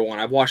it's my number one.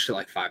 I've watched it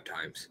like 5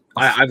 times.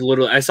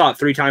 I saw it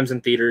 3 times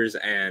in theaters,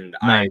 and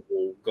I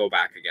will go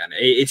back again.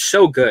 It's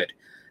so good.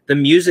 The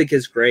music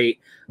is great.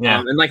 Yeah.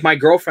 And like my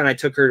girlfriend, I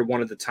took her to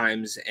one of the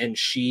times, and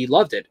she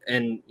loved it.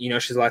 And you know,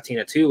 she's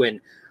Latina too,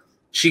 and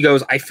she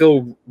goes, I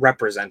feel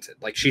represented.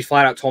 Like she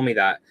flat out told me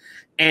that.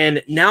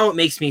 And now it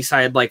makes me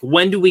excited. Like,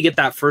 when do we get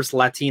that first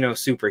Latino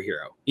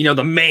superhero? You know,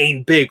 the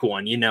main big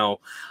one, you know,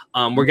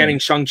 we're getting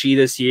Shang-Chi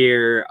this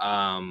year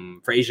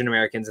for Asian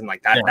Americans. And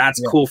like that,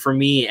 that's cool for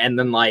me. And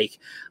then like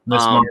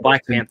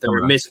Black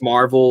Panther, Miss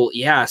Marvel.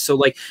 Yeah. So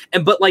like,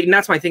 but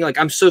that's my thing. Like,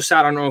 I'm so sad.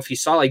 I don't know if you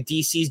saw like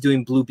DC's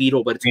doing Blue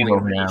Beetle, but it's only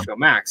on HBO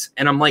Max.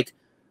 And I'm like,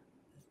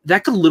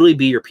 that could literally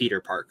be your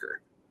Peter Parker.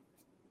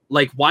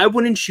 Like, why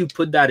wouldn't you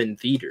put that in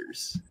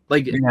theaters?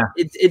 Like,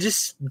 it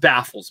just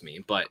baffles me.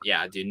 But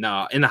yeah, dude,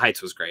 no, In the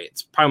Heights was great.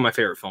 It's probably my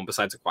favorite film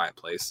besides A Quiet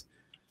Place.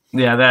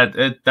 Yeah,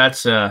 it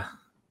was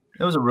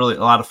a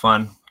lot of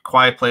fun.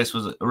 Quiet Place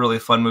was a really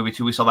fun movie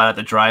too. We saw that at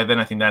the drive-in.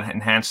 I think that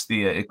enhanced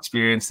the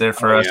experience there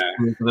for us.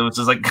 Yeah. It was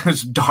just like it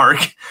was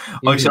dark.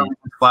 We saw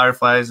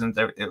fireflies, and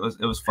it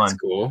was fun. That's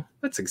cool.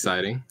 That's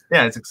exciting.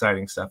 Yeah, it's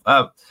exciting stuff.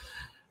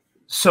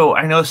 So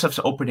I know stuff's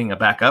opening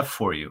back up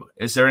for you.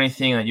 Is there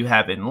anything that you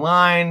have in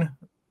line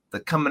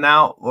that coming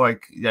out,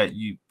 like that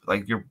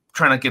you're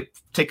trying to get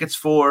tickets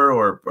for,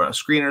 or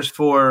screeners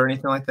for, or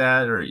anything like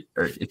that, or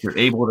if you're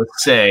able to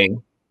say?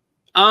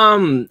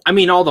 I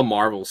mean, all the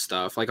Marvel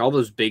stuff, like all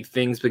those big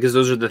things, because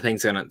those are the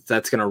things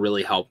that's gonna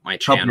really help my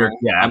channel.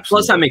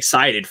 Plus, I'm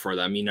excited for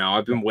them. You know,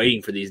 I've been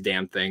waiting for these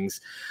damn things.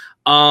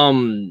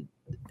 But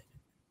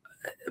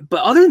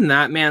other than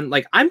that, man,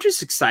 like I'm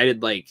just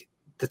excited. Like,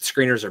 that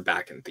screeners are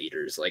back in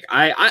theaters. Like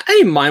I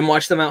didn't mind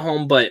watch them at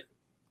home, but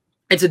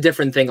it's a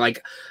different thing.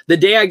 Like the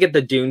day I get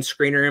the Dune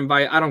screener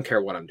invite, I don't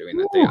care what I'm doing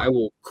that day. I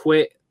will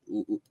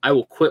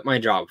quit my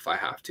job if I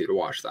have to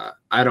watch that.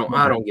 I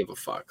don't give a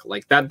fuck.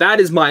 Like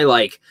that is my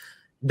like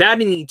that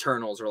and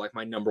Eternals are like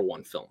my number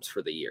 1 films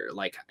for the year.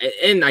 Like,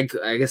 and I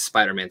guess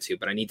Spider-Man 2,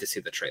 but I need to see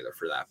the trailer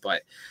for that.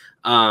 But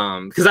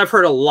because I've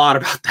heard a lot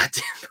about that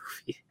damn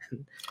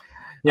movie.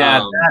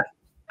 Yeah.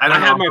 I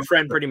had my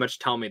friend pretty much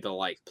tell me the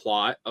like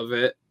plot of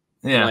it.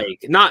 Yeah.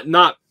 Like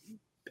not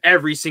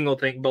every single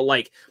thing, but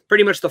like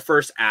pretty much the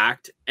first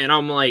act. And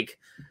I'm like,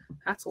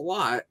 that's a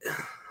lot.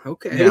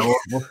 Okay. Yeah,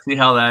 we'll see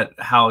how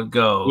it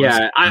goes.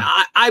 Yeah,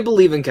 I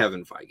believe in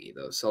Kevin Feige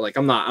though. So like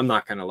I'm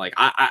not gonna like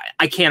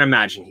I can't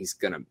imagine it's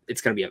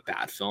gonna be a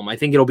bad film. I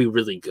think it'll be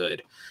really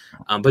good.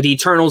 But the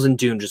Eternals and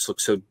Dune just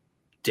look so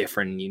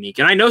different and unique.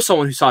 And I know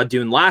someone who saw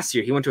Dune last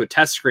year. He went to a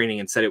test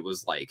screening and said it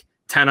was like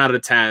 10 out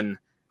of 10.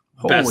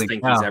 Best thing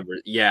he's ever.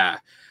 Yeah.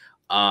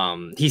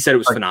 He said it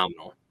was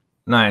phenomenal.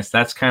 Nice.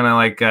 That's kind of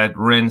like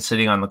Rin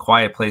sitting on the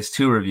Quiet Place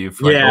 2 review.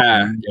 For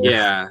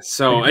yeah.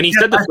 So, and he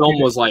said the film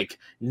was like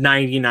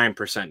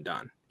 99%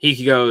 done.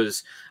 He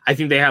goes, I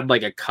think they had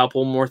like a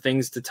couple more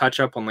things to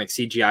touch up on like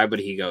CGI, but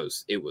he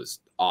goes, it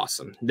was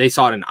awesome. They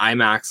saw it in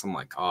IMAX. I'm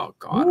like, oh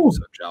God, I'm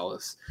so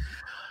jealous.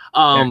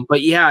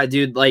 But yeah,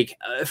 dude, like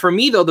for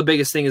me though, the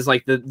biggest thing is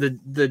like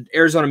the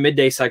Arizona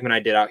Midday segment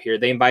I did out here.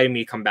 They invited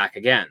me to come back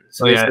again.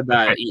 So they said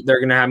that they're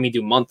going to have me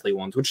do monthly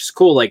ones, which is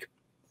cool. Like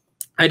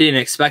I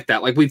didn't expect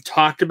that. Like we've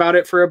talked about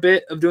it for a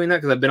bit of doing that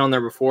because I've been on there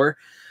before.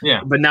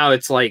 Yeah. But now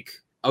it's like,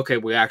 okay,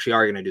 we actually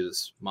are going to do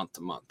this month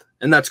to month.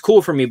 And that's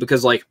cool for me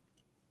because like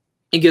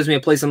it gives me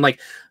a place. I'm like,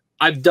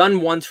 I've done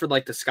once for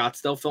like the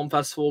Scottsdale Film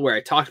Festival where I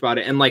talked about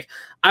it, and like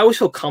I always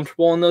feel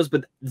comfortable in those,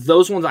 but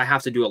those ones I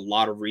have to do a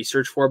lot of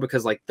research for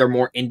because like they're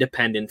more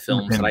independent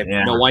films that I have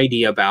no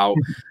idea about,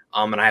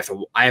 and I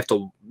have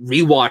to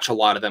rewatch a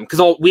lot of them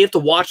because we have to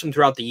watch them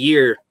throughout the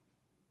year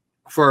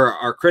for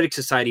our Critic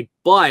Society.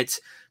 But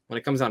when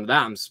it comes down to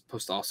that, I'm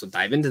supposed to also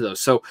dive into those.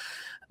 So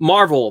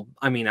Marvel,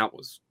 I mean, that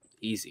was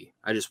easy.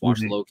 I just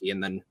watched Loki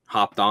and then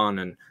hopped on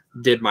and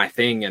did my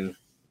thing and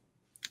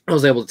I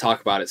was able to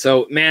talk about it.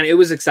 So, man, it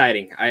was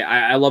exciting.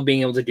 I love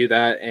being able to do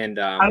that and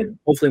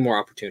hopefully more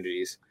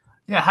opportunities.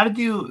 Yeah. How did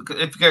you,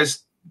 if you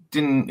guys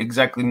didn't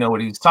exactly know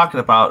what he was talking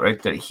about,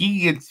 right, that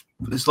he gets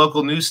this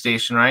local news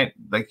station, right?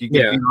 Like you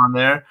get on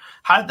there.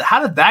 How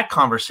did that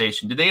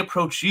conversation, did they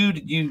approach you?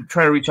 Did you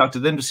try to reach out to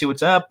them to see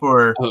what's up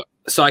or?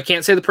 So I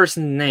can't say the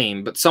person's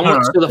name, but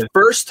someone, the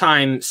first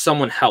time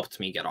someone helped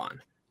me get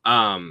on,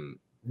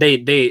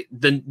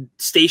 the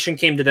station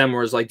came to them and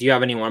was like, do you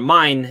have anyone in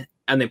mind?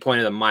 And they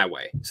pointed them my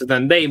way. So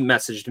then they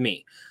messaged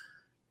me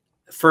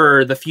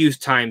for the few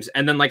times.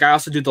 And then like I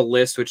also do The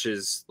List, which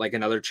is like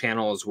another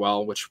channel as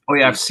well, which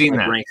I've seen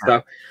like, that rank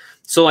stuff.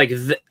 So like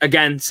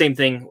again, same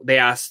thing. They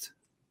asked,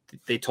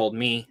 they told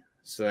me.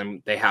 So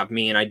then they have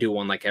me, and I do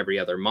one like every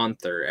other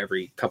month or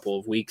every couple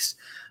of weeks.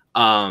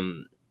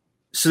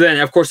 So then,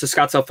 of course, the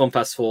Scottsdale Film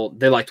Festival,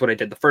 they liked what I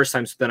did the first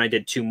time. So then I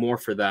did 2 more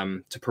for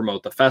them to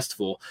promote the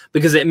festival,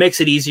 because it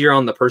makes it easier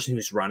on the person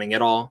who's running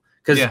it all.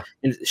 Because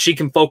she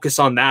can focus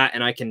on that,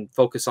 and I can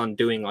focus on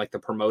doing like the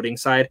promoting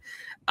side.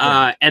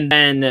 And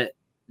then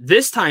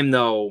this time,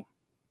 though,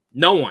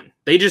 no one.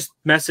 They just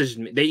messaged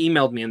me. They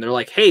emailed me, and they're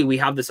like, hey, we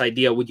have this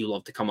idea. Would you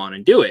love to come on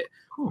and do it?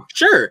 Cool.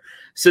 Sure.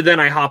 So then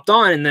I hopped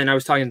on, and then I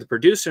was talking to the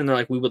producer, and they're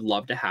like, we would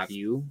love to have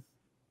you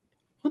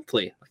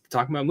monthly, like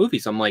talking about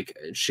movies. I'm like,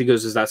 she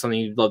goes, is that something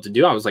you'd love to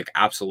do? I was like,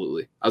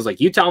 absolutely. I was like,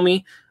 you tell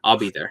me, I'll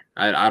be there.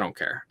 I don't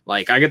care.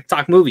 Like, I get to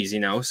talk movies,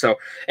 you know? So,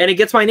 and it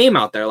gets my name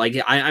out there. Like,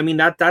 I mean,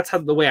 that's how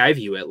the way I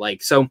view it.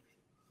 Like, so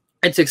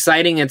it's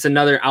exciting. It's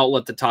another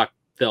outlet to talk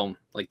film.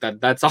 Like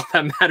that's all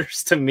that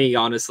matters to me,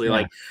 honestly.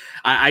 Like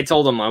I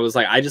told them, I was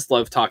like, I just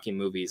love talking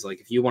movies. Like,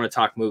 if you want to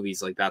talk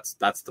movies, like that's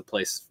the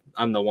place.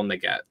 I'm the one to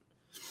get.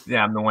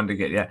 Yeah, I'm the one to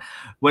get. Yeah.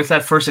 What's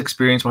that first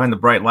experience behind the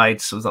bright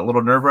lights? Was that a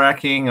little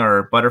nerve-wracking,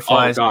 or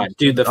butterflies? Oh, God,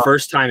 dude. The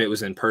first time it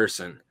was in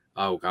person.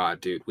 Oh,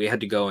 God, dude. We had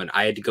to go, and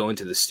I had to go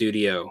into the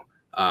studio.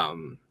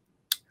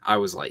 I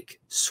was like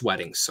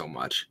sweating so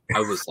much. I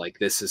was like,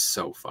 this is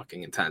so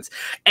fucking intense.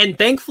 And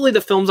thankfully,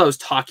 the films I was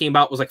talking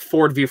about was like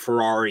Ford v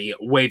Ferrari,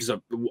 Waves,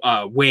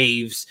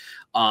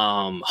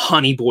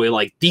 Honey Boy,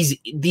 like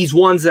these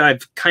ones that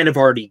I've kind of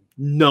already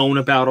known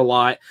about a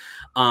lot.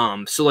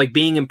 So like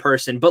being in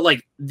person, but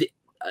like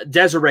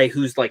Desiree,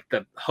 who's like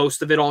the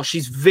host of it all,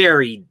 she's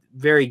very,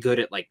 very good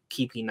at like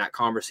keeping that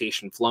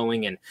conversation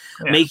flowing and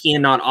making it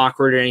not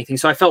awkward or anything.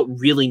 So I felt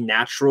really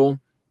natural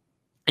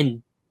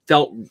and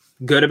felt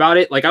good about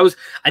it. Like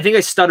I think I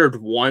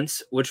stuttered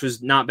once, which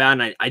was not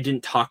bad. And I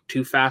didn't talk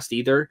too fast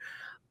either.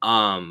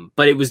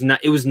 But it was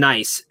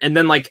nice. And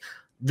then like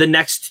the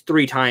next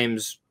 3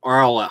 times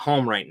are all at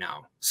home right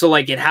now. So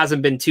like, it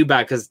hasn't been too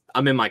bad because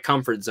I'm in my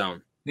comfort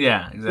zone.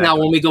 Yeah, exactly. Now,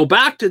 when we go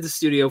back to the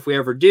studio, if we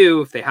ever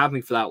do, if they have me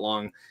for that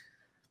long,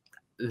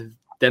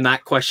 then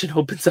that question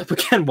opens up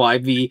again. Will I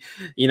be,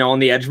 on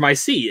the edge of my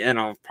seat? And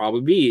I'll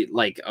probably be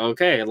like,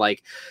 okay,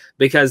 like,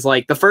 because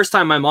like the first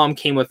time my mom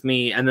came with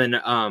me, and then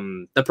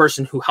the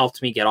person who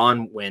helped me get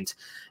on went,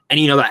 and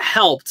that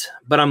helped.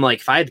 But I'm like,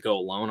 if I had to go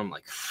alone, I'm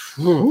like,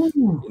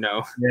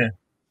 yeah,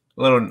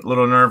 a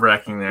little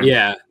nerve-wracking there.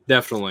 Yeah,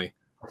 definitely.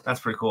 That's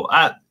pretty cool.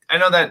 I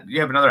know that you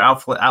have another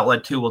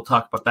outlet too. We'll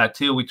talk about that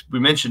too. We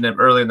mentioned it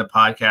earlier in the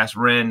podcast.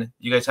 Ren,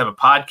 you guys have a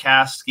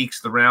podcast, Geeks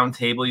the Round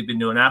Table. You've been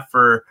doing that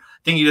I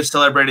think you just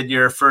celebrated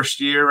your first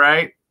year,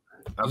 right?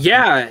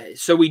 Yeah.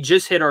 So we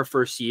just hit our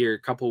first year a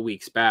couple of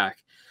weeks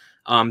back.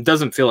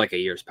 Doesn't feel like a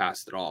year's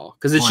passed at all,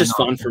 because it's just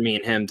fun for me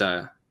and him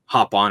to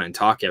hop on and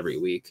talk every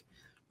week.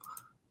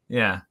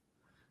 Yeah.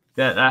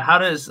 How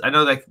does, I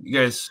know that you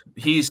guys,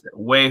 he's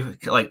way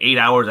like 8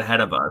 hours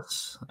ahead of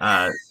us.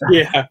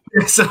 Yeah.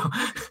 So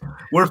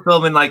we're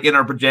filming like in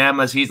our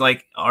pajamas. He's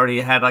like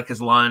already had like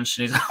his lunch,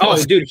 and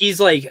he's dude,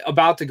 he's like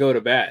about to go to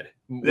bed.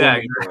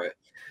 Yeah.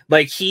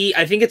 Like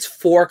I think it's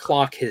 4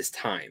 o'clock his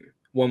time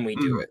when we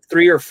do it,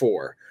 3 or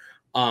 4.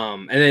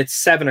 And it's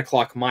 7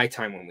 o'clock my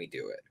time when we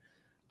do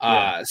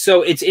it.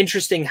 So it's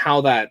interesting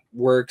how that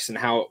works and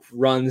how it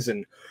runs.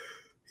 And,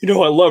 I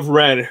love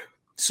Ren.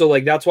 So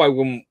like, that's why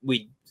when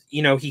we,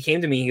 he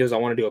came to me, he goes, I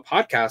want to do a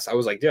podcast. I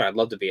was like, dude, I'd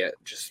love to be it.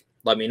 Just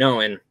let me know.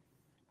 And,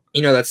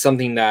 that's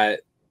something that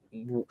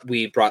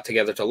we brought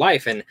together to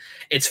life. And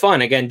it's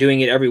fun, again,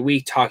 doing it every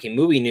week, talking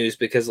movie news,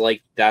 because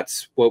like,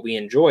 that's what we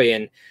enjoy.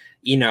 And,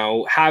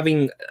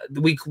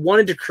 we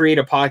wanted to create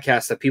a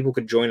podcast that people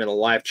could join in a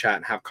live chat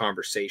and have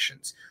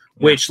conversations,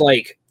 which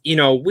like,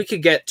 we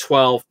could get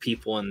 12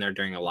 people in there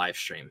during a live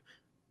stream,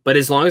 but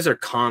as long as they're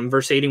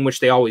conversating, which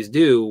they always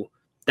do,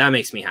 that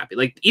makes me happy.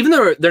 Like, even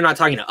though they're not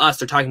talking to us,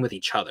 they're talking with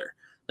each other.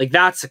 Like,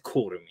 that's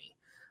cool to me.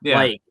 Yeah.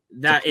 Like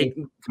that,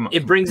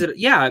 it brings it.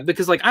 Yeah.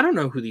 Because like, I don't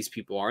know who these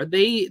people are.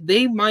 They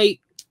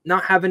might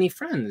not have any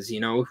friends,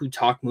 who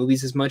talk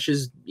movies as much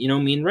as,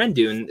 me and Ren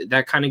do. And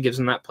that kind of gives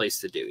them that place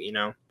to do,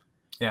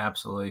 Yeah,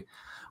 absolutely.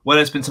 What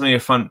has been some of your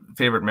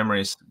favorite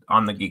memories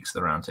on the Geeks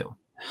of the Round Table?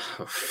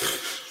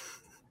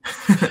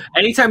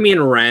 Anytime me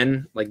and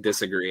Ren like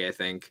disagree, I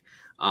think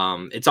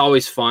it's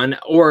always fun.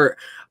 Or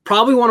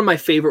probably one of my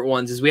favorite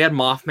ones is we had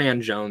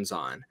Mothman Jones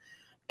on,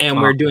 and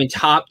we're doing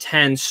top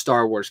 10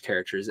 Star Wars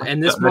characters.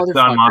 And this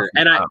motherfucker,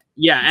 and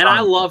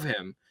I love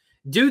him.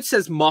 Dude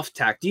says Muff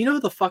Tack. Do you know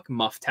who the fuck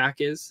Muff Tack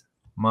is?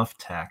 Muff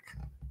Tack.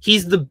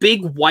 He's the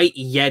big white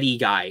Yeti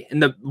guy in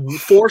the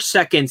 4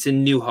 seconds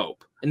in New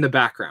Hope in the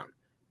background.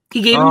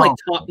 He gave him like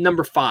top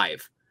number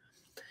 5.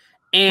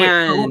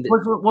 And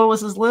wait, what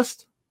was his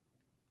list?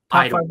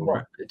 I don't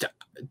remember.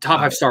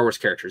 Top 5 Star Wars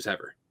characters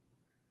ever.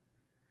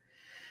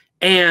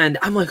 And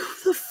I'm like,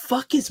 who the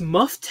fuck is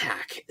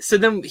Muftak? So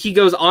then he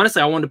goes,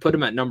 honestly, I wanted to put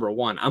him at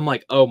 #1. I'm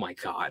like, oh my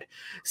God.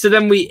 So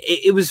then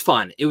it was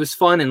fun. It was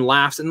fun and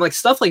laughs. And like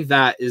stuff like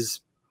that is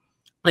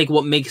like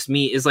what makes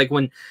me is like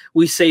when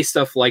we say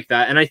stuff like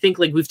that. And I think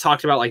like we've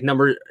talked about like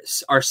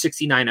our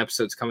 69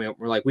 episodes coming up.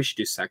 We're like, we should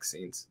do sex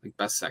scenes, like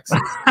best sex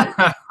scenes.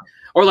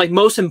 Or like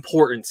most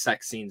important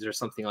sex scenes or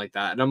something like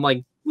that. And I'm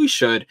like, we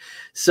should.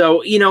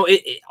 So, you know,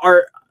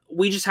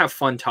 we just have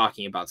fun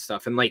talking about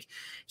stuff. And like,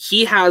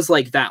 he has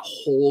like that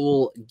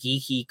whole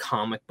geeky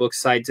comic book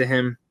side to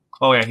him.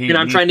 Oh yeah. And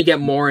I'm trying to get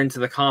more into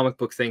the comic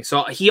book thing.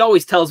 So he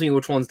always tells me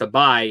which ones to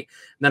buy. And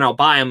then I'll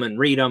buy them and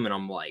read them. And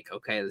I'm like,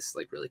 okay, this is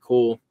like really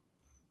cool.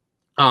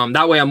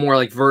 That way I'm more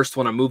like versed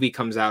when a movie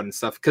comes out and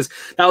stuff. Cause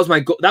that was my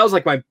goal. That was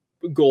like my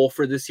goal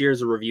for this year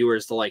as a reviewer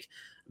is to like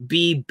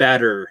be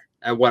better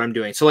at what I'm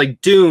doing. So like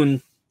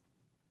Dune,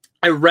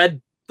 I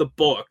read the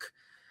book.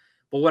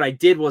 But what I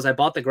did was I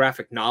bought the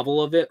graphic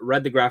novel of it,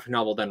 read the graphic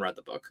novel, then read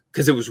the book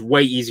because it was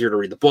way easier to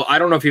read the book. I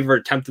don't know if you've ever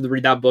attempted to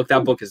read that book.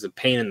 That book is a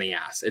pain in the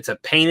ass. It's a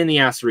pain in the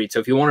ass to read. So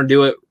if you want to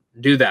do it,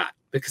 do that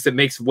because it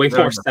makes way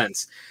more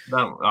sense.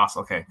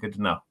 Awesome. Okay, good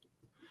to know.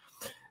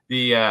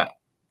 Your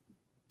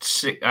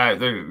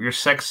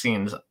sex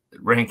scenes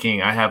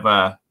ranking. I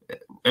have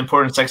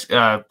important sex.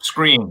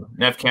 Scream.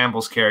 Neve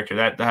Campbell's character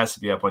that has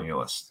to be up on your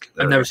list.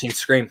 I've never seen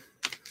Scream.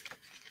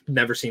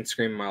 Never seen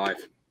Scream in my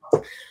life.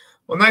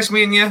 Well, nice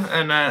meeting you,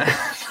 and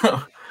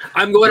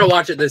I'm going to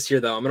watch it this year,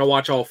 though. I'm going to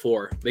watch all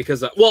 4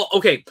 because,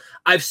 okay,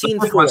 I've seen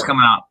 4. One's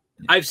coming out.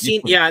 I've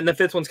seen, and the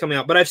 5th one's coming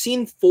out, but I've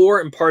seen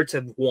 4 and parts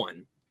of 1.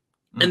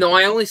 Mm-hmm. And though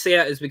I only say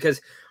that is because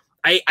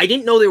I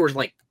didn't know they were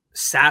like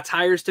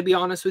satires, to be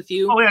honest with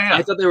you. Oh yeah.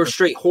 I thought they were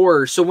straight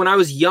horror. So when I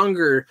was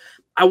younger,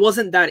 I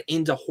wasn't that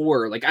into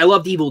horror. Like I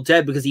loved Evil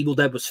Dead because Evil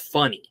Dead was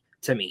funny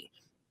to me.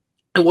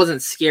 It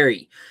wasn't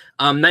scary.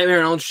 Nightmare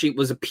on Elm Street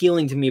was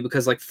appealing to me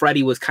because like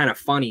Freddy was kind of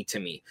funny to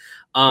me.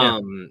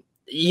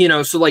 You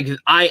know, so like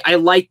I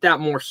like that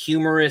more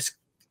humorous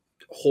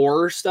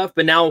horror stuff.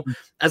 But now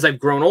as I've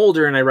grown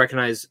older and I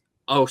recognize,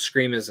 oh,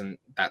 Scream isn't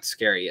that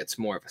scary. It's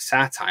more of a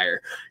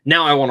satire.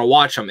 Now I want to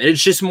watch them. And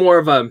it's just more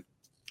of a,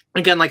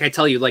 again, like I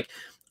tell you, like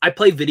I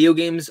play video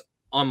games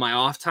on my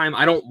off time.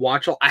 I don't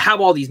watch I have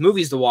all these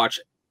movies to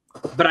watch,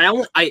 but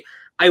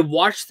I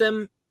watch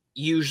them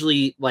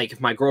usually like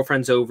if my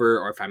girlfriend's over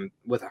or if I'm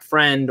with a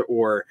friend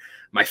or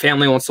my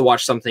family wants to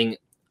watch something,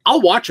 I'll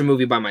watch a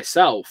movie by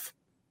myself.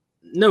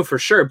 No, for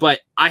sure.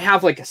 But I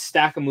have like a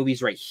stack of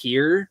movies right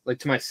here, like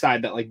to my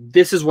side that like,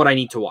 this is what I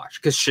need to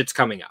watch because shit's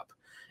coming up.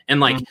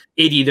 And like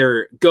it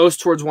either goes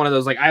towards one of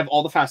those, like I have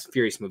all the Fast and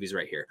Furious movies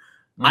right here.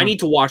 I need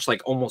to watch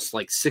like almost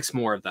like 6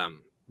 more of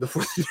them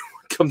before the new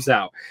one comes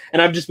out.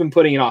 And I've just been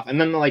putting it off. And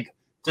then like,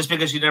 just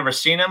because you've never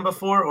seen them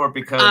before, or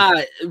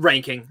because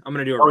ranking, I'm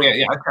gonna do it. Oh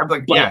ranking. I'm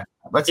like, but yeah.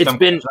 It's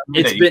been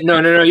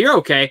no, you're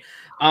okay.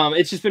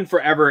 It's just been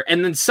forever.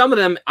 And then some of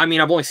them, I mean,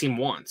 I've only seen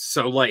once,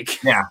 so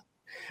like yeah.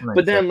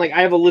 But then like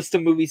I have a list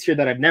of movies here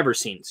that I've never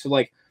seen. So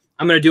like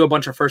I'm gonna do a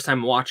bunch of first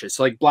time watches.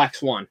 So like Black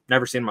Swan,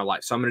 never seen in my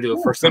life. So I'm gonna do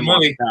a first time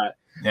watch that.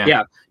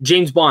 Yeah.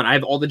 James Bond. I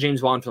have all the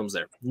James Bond films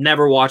there.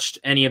 Never watched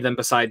any of them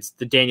besides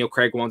the Daniel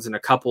Craig ones and a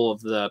couple of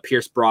the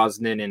Pierce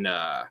Brosnan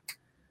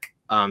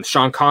and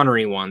Sean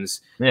Connery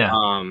ones. Yeah.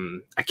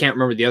 I can't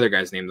remember the other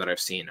guy's name that I've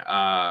seen.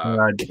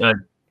 Roger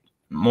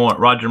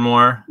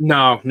Moore.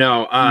 No.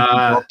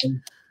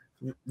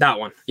 That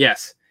one.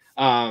 Yes.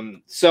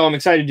 So I'm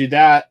excited to do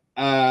that.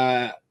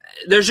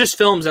 There's just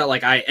films that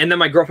like and then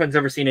my girlfriend's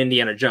never seen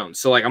Indiana Jones.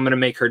 So like I'm going to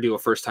make her do a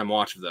first time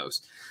watch of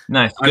those.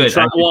 Nice. Good.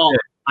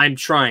 I'm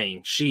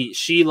trying.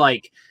 She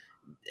like,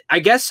 I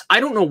guess, I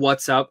don't know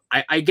what's up.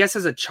 I guess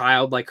as a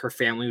child, like her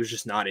family was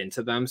just not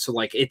into them. So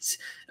like it's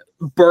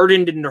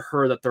burdened into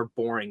her that they're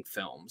boring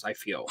films, I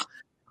feel.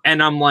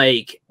 And I'm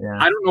like,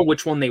 I don't know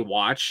which one they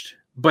watched,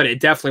 but it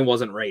definitely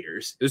wasn't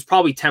Raiders. It was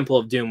probably Temple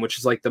of Doom, which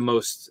is like the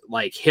most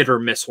like hit or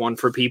miss one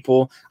for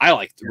people. I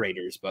like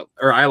Raiders,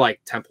 I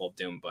like Temple of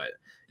Doom, but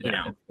you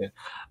know.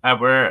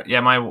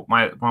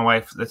 My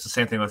wife, that's the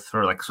same thing with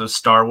her. Like, so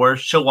Star Wars,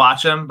 she'll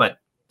watch them, but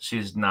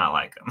she's not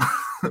like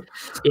them.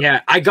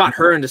 Yeah, I got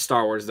her into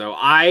Star Wars though.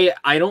 I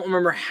don't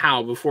remember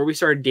how. Before we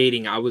started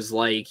dating, I was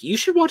like, "You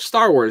should watch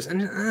Star Wars."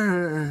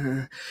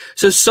 And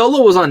so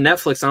Solo was on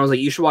Netflix, and I was like,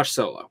 "You should watch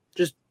Solo.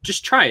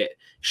 Just try it."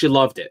 She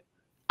loved it.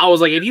 I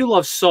was like, "If you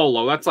love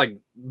Solo, that's like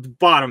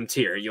bottom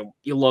tier. You'll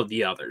love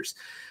the others."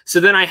 So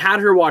then I had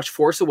her watch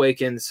Force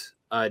Awakens,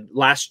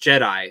 Last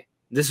Jedi.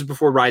 This is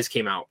before Rise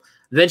came out.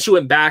 Then she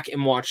went back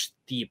and watched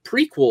the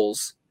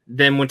prequels.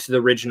 Then went to the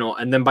original,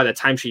 and then by the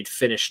time she'd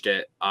finished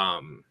it,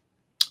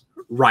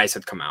 Rise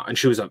had come out, and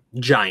she was a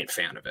giant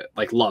fan of it,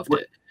 like loved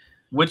it.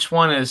 Which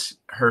one is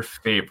her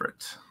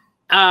favorite?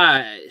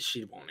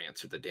 She won't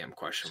answer the damn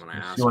question when I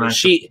ask her.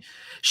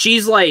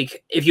 She's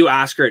like, if you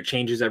ask her, it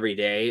changes every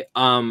day.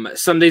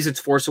 Some days it's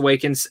Force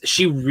Awakens.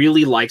 She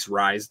really likes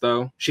Rise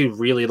though. She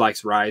really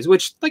likes Rise,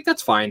 which like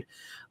that's fine.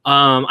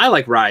 I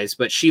like Rise,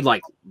 but she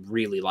like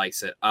really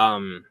likes it.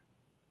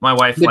 My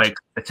wife liked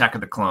Attack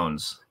of the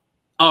Clones.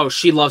 Oh,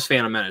 she loves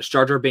Phantom Menace.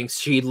 Jar Jar Binks,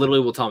 she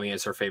literally will tell me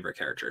it's her favorite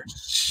character.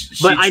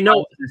 But I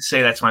know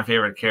say that's my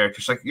favorite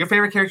character. She's like, your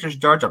favorite character is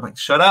Jar Jar. I'm like,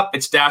 shut up,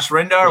 it's Dash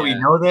Rendar. Yeah. We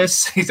know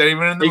this. He's not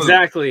even in the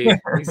movie.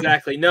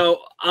 Exactly.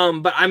 No,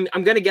 but I'm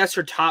gonna guess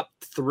her top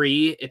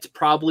 3. It's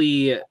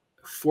probably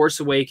Force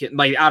Awakens,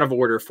 like out of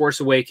order: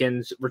 Force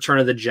Awakens, Return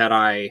of the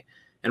Jedi,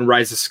 and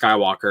Rise of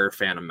Skywalker,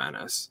 Phantom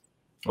Menace.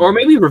 Or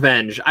maybe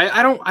Revenge.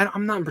 I'm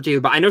not in particular,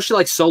 but I know she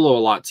likes Solo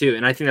a lot too,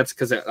 and I think that's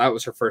because that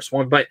was her first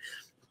one. But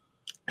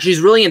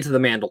she's really into The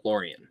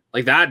Mandalorian.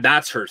 Like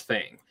that's her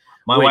thing.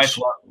 My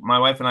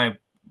wife and I,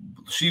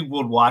 she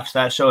would watch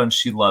that show and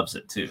she loves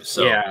it too.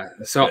 So yeah.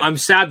 So good. I'm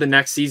sad the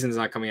next season's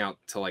not coming out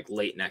till like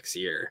late next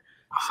year.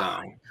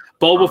 So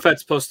Boba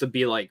Fett's supposed to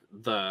be like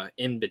the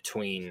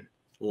in-between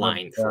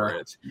line for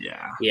it.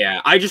 Yeah.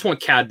 Yeah. I just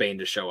want Cad Bane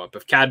to show up.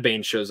 If Cad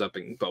Bane shows up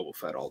in Boba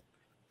Fett, I'll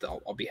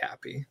be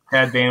happy.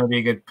 Cad Bane would be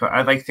a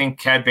good think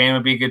Cad Bane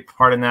would be a good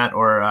part in that,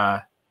 or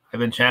I've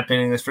been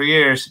championing this for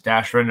years.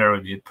 Dash Rendar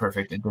would be a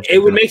perfect addition. It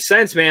would make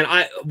sense, man.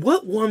 I don't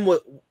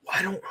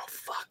know.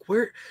 Fuck.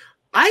 Where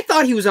I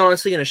thought he was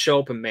honestly going to show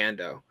up in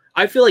Mando.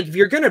 I feel like if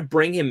you're going to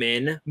bring him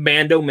in,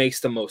 Mando makes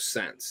the most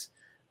sense.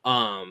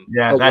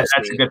 Yeah, that's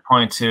a good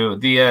point too.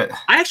 I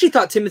actually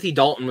thought Timothy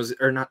Dalton was,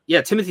 or not.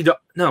 Yeah, Timothy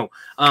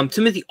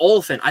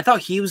Olyphant. I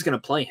thought he was going to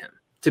play him,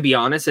 to be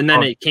honest. And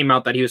then it came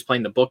out that he was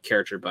playing the book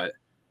character. But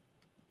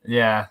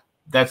yeah,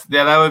 that would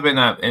have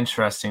been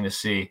interesting to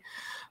see.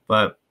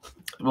 But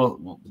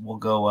we'll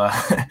go.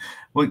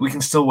 We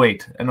can still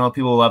wait. I know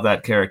people love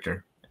that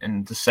character,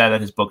 and it's sad that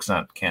his book's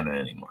not canon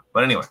anymore.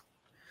 But anyway,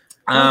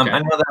 I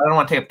know that I don't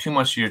want to take up too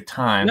much of your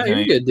time. No,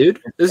 you're good,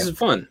 dude. This is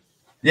fun.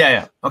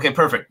 Yeah. Okay,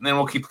 perfect. And then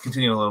we'll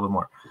continue a little bit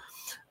more.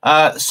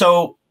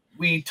 So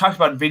we talked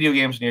about video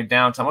games in your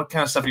downtime. What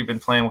kind of stuff you've been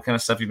playing? What kind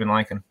of stuff you've been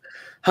liking?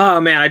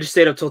 Oh man, I just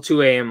stayed up till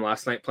 2 a.m.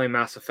 last night playing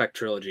Mass Effect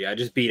Trilogy. I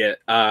just beat it.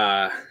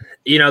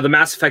 The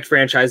Mass Effect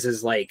franchise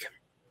is like.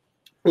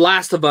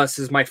 Last of Us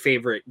is my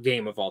favorite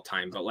game of all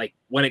time, but like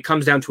when it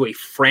comes down to a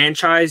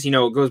franchise, it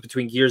goes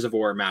between Gears of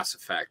War and Mass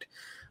Effect.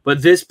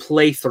 But this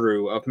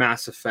playthrough of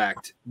Mass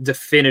Effect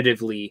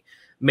definitively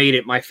made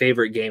it my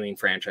favorite gaming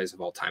franchise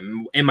of all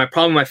time, and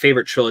probably my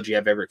favorite trilogy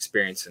I've ever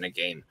experienced in a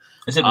game.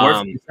 Is it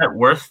worth? Is that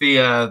worth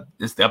the?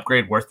 Is the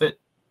upgrade worth it?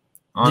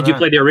 Did you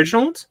play the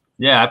original ones?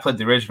 Yeah, I played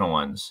the original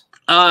ones.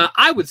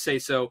 I would say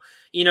so.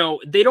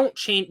 They don't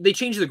change. They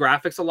change the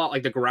graphics a lot.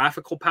 Like the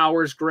graphical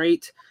power is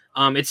great.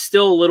 It's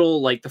still a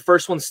little like the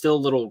first one's still a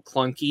little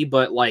clunky,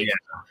 but like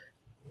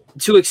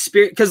to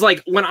experience, because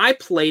like when I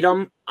played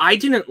them, I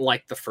didn't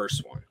like the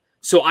first one,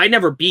 so I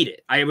never beat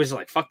it. I was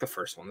like, fuck the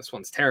first one, this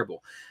one's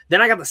terrible.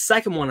 Then I got the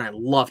second one, and I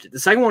loved it. The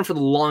second one for the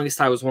longest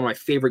time was one of my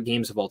favorite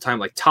games of all time,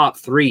 like top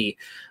 3.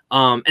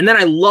 And then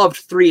I loved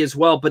 3 as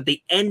well, but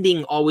the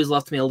ending always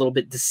left me a little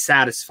bit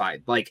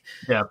dissatisfied. Like,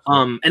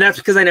 and that's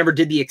because I never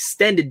did the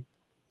extended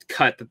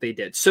cut that they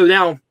did. So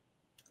now,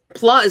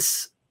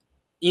 plus.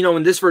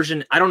 In this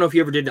version, I don't know if you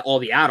ever did all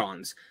the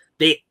add-ons.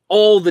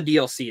 All the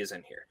DLC is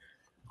in here.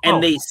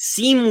 And they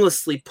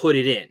seamlessly put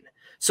it in.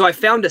 So I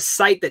found a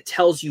site that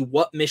tells you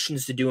what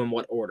missions to do in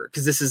what order,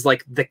 because this is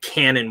like the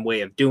canon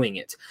way of doing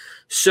it.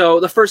 So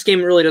the first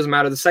game really doesn't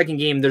matter. The second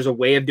game, there's a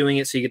way of doing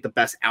it so you get the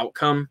best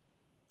outcome.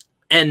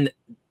 And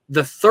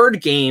the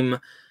third game,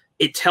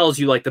 it tells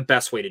you like the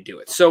best way to do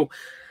it. So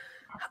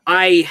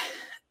I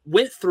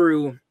went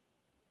through...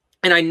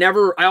 And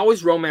I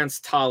always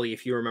romanced Tali,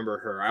 if you remember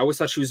her. I always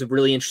thought she was a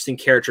really interesting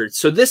character.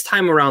 So this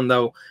time around,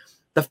 though,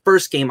 the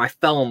first game, I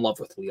fell in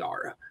love with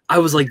Liara. I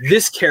was like,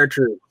 this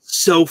character is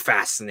so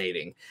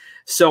fascinating.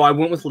 So I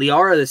went with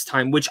Liara this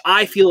time, which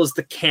I feel is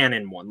the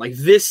canon one. Like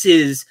this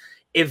is,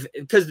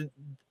 because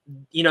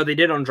they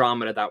did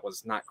Andromeda, that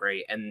was not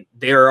great. And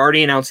they're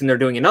already announcing they're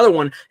doing another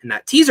one. And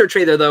that teaser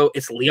trailer, though,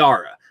 it's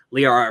Liara.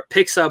 Liara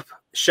picks up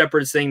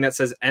Shepard's thing that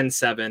says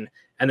N7,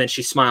 and then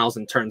she smiles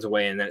and turns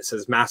away, and then it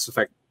says Mass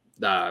Effect.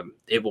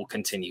 It will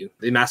continue.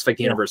 The Mass Effect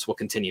universe will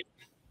continue,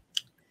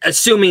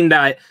 assuming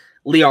that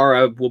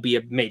Liara will be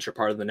a major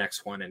part of the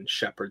next one, and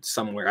Shepard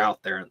somewhere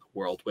out there in the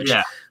world, which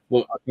I'm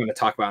going to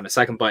talk about in a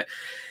second. But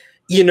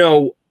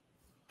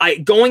I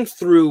going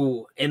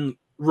through and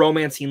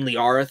romancing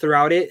Liara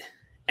throughout it,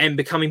 and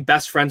becoming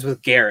best friends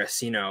with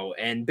Garrus,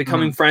 and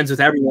becoming friends with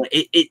everyone.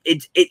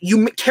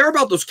 You care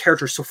about those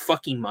characters so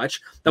fucking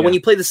much that when you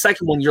play the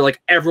second one, you're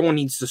like, everyone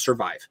needs to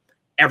survive.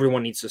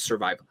 Everyone needs to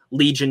survive.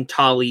 Legion,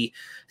 Tali,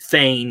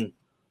 Thane,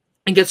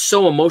 and get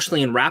so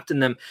emotionally enwrapped in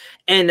them.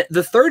 And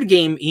the third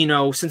game,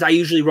 since I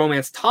usually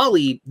romance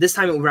Tali, this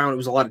time around it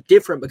was a lot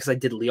different because I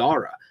did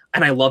Liara,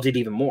 and I loved it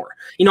even more.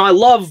 I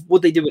love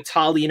what they did with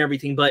Tali and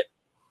everything, but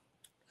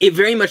it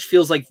very much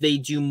feels like they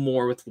do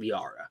more with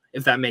Liara,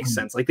 if that makes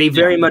sense. Like they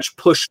very much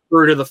push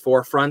her to the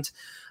forefront.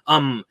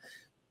 And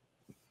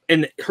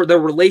their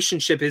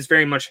relationship is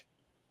very much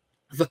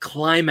the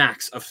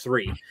climax of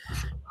 3.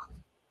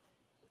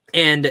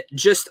 And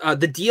just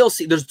the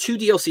DLC, there's 2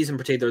 DLCs in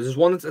particular. There's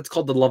one that's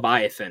called the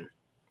Leviathan.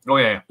 Oh,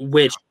 yeah.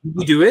 Which,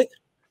 you do it?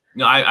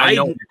 No, I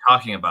know what you're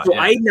talking about. So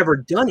I'd never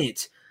done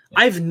it.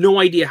 I have no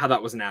idea how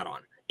that was an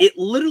add-on. It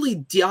literally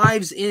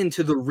dives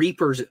into the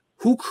Reapers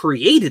who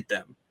created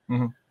them.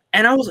 Mm-hmm.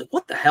 And I was like,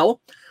 what the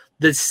hell?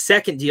 The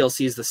second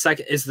DLC is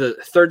the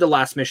third to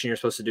last mission you're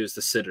supposed to do is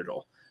the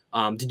Citadel.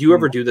 Did you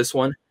ever do this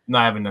one? No,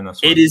 I haven't done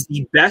this one. It is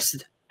the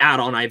best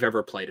add-on I've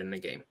ever played in a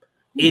game.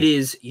 It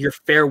is your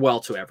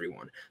farewell to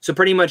everyone. So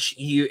pretty much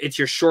it's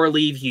your shore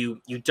leave, you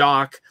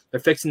dock, they're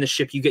fixing the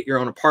ship, you get your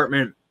own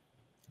apartment,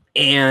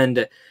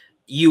 and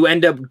you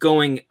end up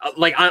going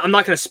like I'm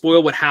not going to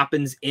spoil what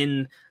happens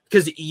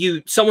because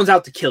someone's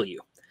out to kill you.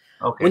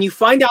 Okay. When you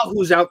find out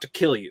who's out to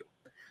kill you,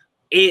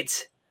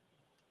 it's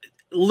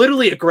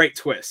literally a great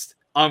twist.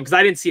 Because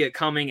I didn't see it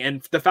coming,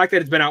 and the fact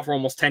that it's been out for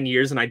almost 10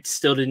 years and I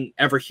still didn't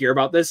ever hear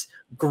about this,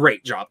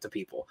 great job to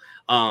people.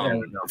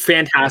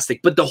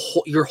 Fantastic. But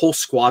your whole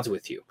squad's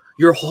with you.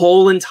 Your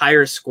whole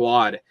entire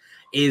squad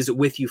is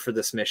with you for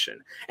this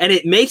mission. And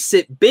it makes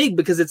it big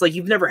because it's like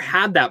you've never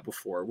had that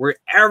before, where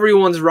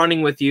everyone's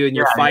running with you and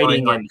you're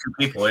fighting. And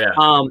people,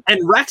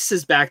 and Rex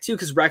is back too,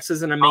 because Rex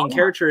isn't a main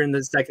character in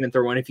the second and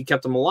third one if you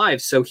kept him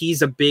alive. So he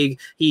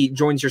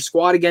joins your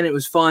squad again. It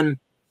was fun.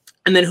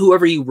 And then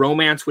whoever you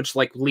romance, which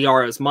like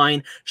Liara is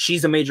mine,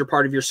 she's a major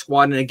part of your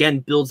squad, and again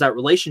builds that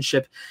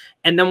relationship.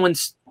 And then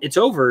once it's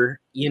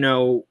over, you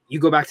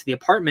go back to the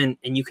apartment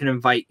and you can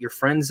invite your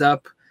friends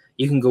up.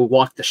 You can go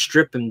walk the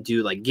strip and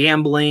do like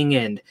gambling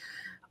and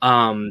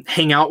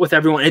hang out with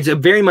everyone. It's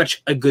very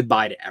much a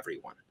goodbye to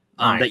everyone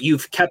that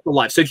you've kept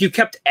alive. So if you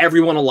kept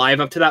everyone alive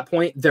up to that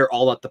point, they're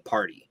all at the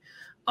party.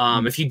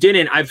 If you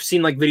didn't, I've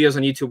seen like videos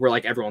on YouTube where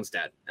like everyone's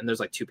dead and there's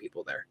like 2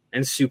 people there,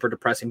 and it's super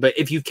depressing. But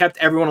if you've kept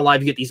everyone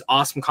alive, you get these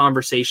awesome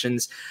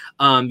conversations.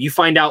 You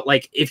find out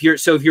like if you're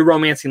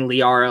romancing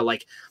Liara,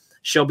 like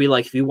she'll be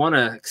like, if you want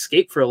to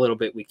escape for a little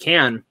bit, we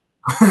can.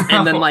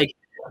 And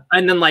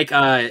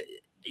then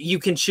you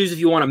can choose if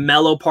you want a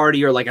mellow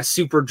party or like a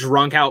super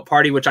drunk out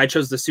party, which I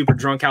chose the super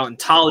drunk out, and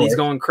Tali's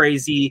going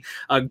crazy.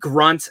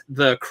 Grunt,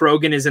 the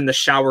Krogan, is in the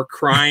shower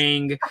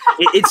crying.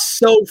 It's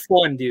so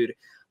fun, dude.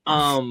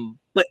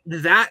 But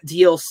that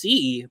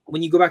DLC,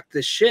 when you go back to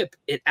the ship,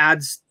 it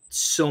adds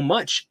so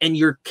much. And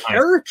your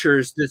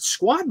characters, the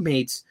squad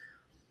mates,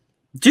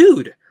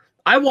 dude,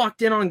 I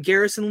walked in on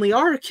Garrus and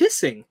Liara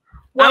kissing.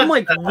 I'm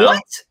like,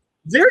 what?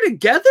 They're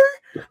together?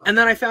 And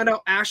then I found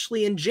out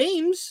Ashley and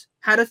James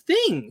had a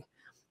thing.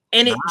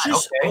 And it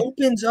just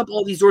opens up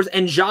all these doors.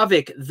 And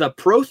Javik, the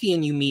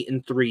Prothean you meet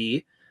in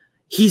 3,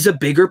 he's a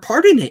bigger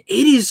part in it.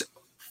 It is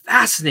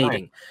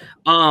fascinating.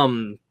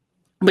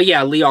 But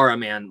yeah, Liara,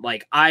 man,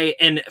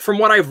 and from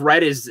what I've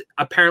read is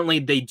apparently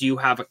they do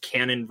have a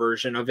canon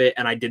version of it,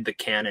 and I did the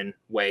canon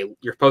way.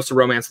 You're supposed to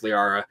romance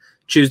Liara,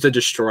 choose the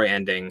destroy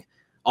ending,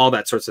 all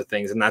that sorts of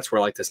things, and that's where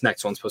like this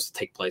next one's supposed to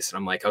take place. And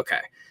I'm like,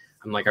 okay.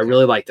 I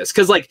really like this.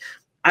 Because like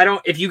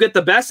if you get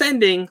the best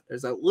ending,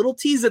 there's that little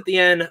tease at the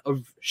end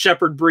of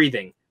Shepard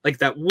breathing. Like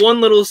that one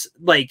little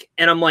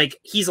and I'm like,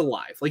 he's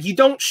alive. Like you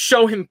don't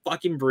show him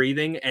fucking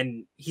breathing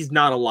and he's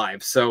not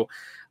alive. So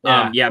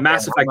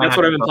Mass Effect, that's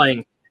what I've been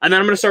playing. And then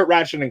I'm going to start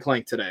Ratchet and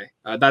Clank today.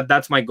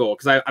 That's my goal,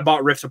 because I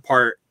bought Rift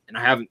Apart and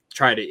I haven't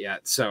tried it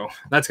yet. So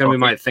that's going to be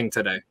my thing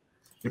today.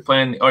 You're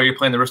playing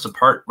the Rift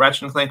Apart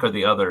Ratchet and Clank, or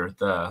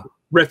the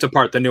Rift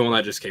Apart, the new one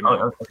that just came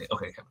out.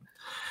 Okay.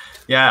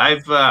 Yeah,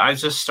 I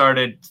just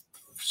started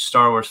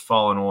Star Wars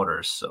Fallen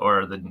Orders,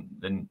 or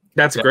the.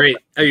 That's great.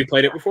 Have you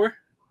played it before?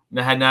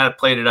 I had not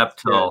played it up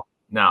till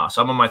now,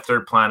 so I'm on my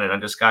 3rd planet. I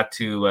just got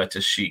to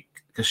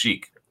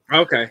Kashyyyk.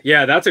 Okay,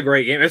 yeah, that's a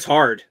great game. It's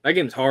hard. That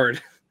game's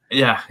hard.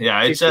 Yeah,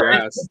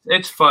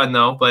 it's fun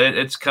though, but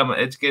it's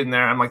getting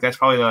there. I'm like, that's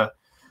probably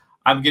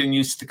I'm getting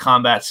used to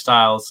combat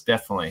styles,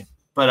 definitely.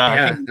 But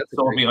I think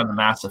it'll be on the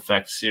Mass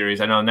Effect series.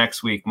 I know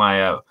next week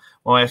my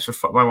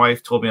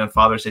wife told me on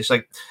Father's Day, she's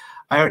like,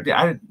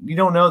 you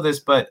don't know this,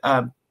 but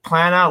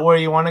plan out where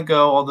you want to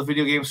go, all the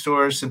video game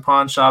stores and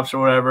pawn shops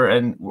or whatever,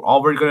 and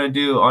all we're going to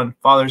do on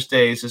Father's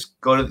Day is just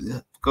go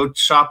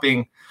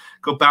shopping,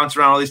 go bounce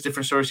around all these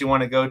different stores you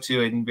want to go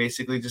to, and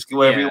basically just get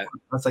whatever you want.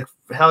 I was like,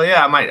 hell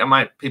yeah, I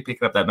might be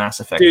picking up that Mass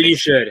Effect. Dude, you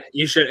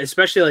should,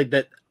 especially like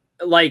that.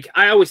 Like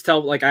I always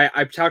tell, like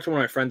I've talked to one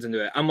of my friends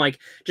into it. I'm like,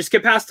 just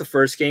get past the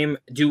first game,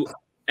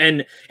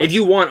 and if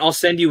you want, I'll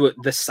send you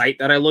the site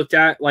that I looked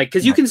at, like,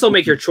 because you can still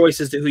make your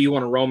choices to who you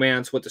want to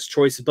romance, what this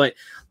choice is, but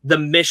the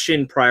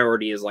mission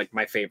priority is like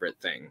my favorite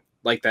thing,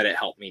 like that it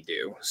helped me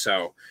do.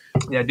 So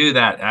yeah, do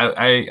that.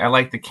 I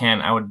like the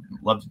can. I would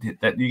love to do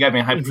that. You got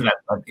me hyped for that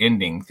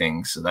ending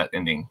thing. So that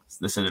ending,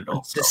 the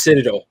Citadel. The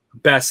Citadel,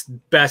 best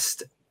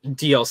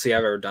DLC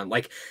I've ever done.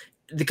 Like,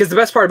 because the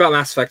best part about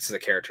Mass Effect is the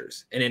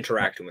characters and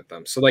interacting with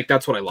them. So like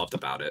that's what I loved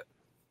about it.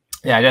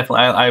 Yeah,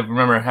 definitely. I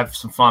remember have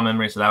some fond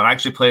memories of that. I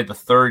actually played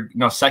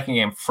the second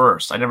game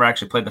first. I never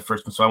actually played the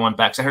first one, so I went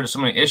back. So I heard so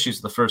many issues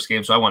with the first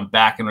game, so I went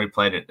back and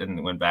replayed it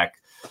and went back.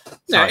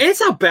 No, it's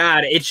not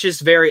bad. It's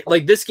just very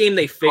like this game.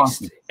 They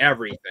fixed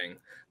everything,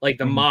 like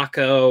the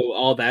Mako,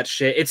 all that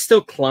shit. It's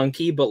still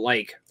clunky, but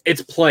like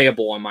it's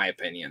playable in my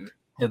opinion.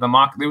 Yeah, the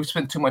Mako. They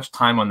spent too much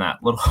time on that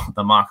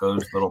the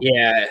Mako's little.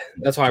 Yeah,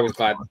 that's why I was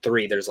glad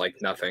 3. There's like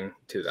nothing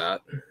to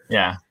that.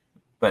 Yeah,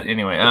 but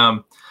anyway,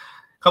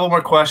 couple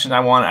more questions I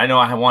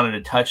wanted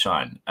to touch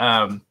on.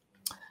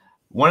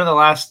 one of the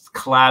last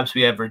collabs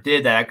we ever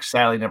did that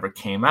sadly never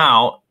came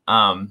out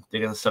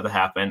because of stuff that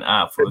happened.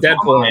 For the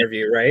Deadpool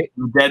interview, right?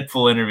 The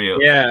Deadpool interview.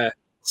 Yeah.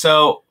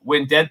 So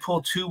when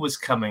Deadpool 2 was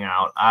coming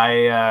out,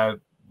 I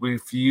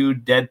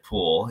reviewed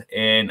Deadpool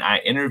and I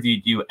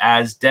interviewed you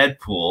as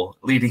Deadpool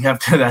leading up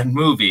to that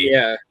movie.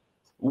 Yeah.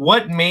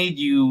 What made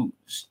you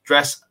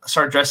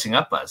start dressing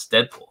up as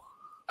Deadpool?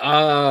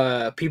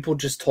 People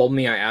just told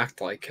me I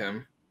act like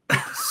him.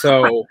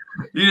 So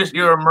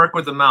you're a merc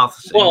with the mouth.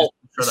 So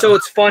so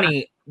it's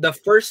funny. The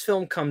first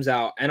film comes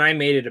out and I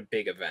made it a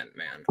big event,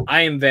 man.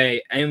 I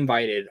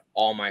invited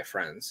all my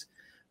friends.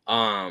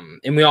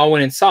 And we all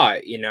went and saw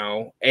it, you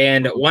know.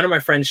 And one of my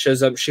friends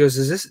shows up. She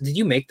goes, did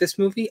you make this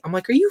movie? I'm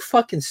like, are you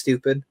fucking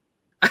stupid?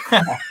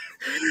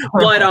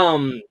 But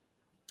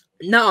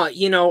no,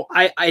 you know,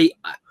 I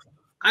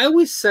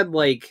always said,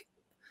 like,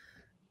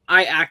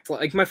 I act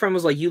like, my friend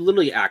was like, you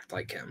literally act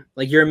like him.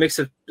 Like, you're a mix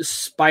of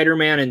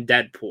Spider-Man and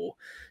Deadpool.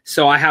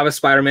 So I have a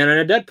Spider-Man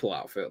and a Deadpool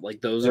outfit.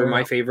 Like, those are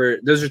my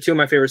favorite. Those are two of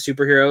my favorite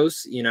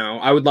superheroes. You know,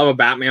 I would love a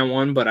Batman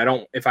one, but I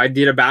don't. If I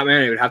did a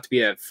Batman, it would have to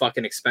be a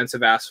fucking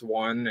expensive ass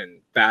one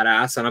and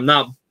badass. And I'm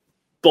not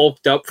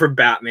bulked up for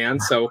Batman.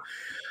 So,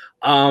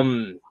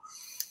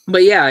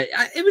 but yeah,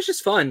 it was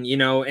just fun, you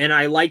know, and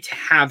I liked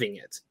having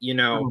it, you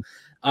know.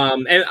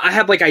 And I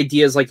had like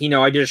ideas, like, you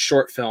know, I did a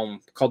short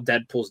film called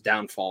Deadpool's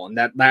Downfall, and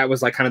that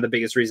was like kind of the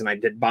biggest reason I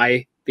did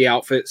buy the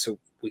outfit, so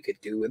we could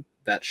do with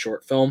that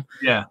short film.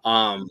 Yeah.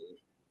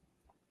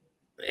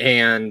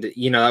 And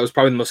you know, that was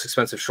probably the most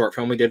expensive short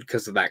film we did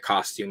because of that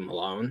costume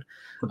alone.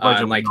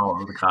 And like,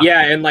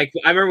 yeah, and like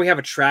I remember we have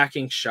a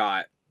tracking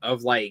shot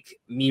of like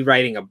me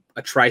riding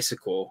a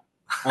tricycle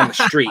on the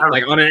street,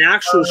 like on an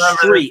actual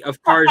street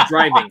of cars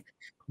driving.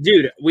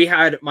 Dude, we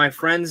had my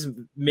friend's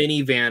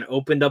minivan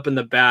opened up in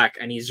the back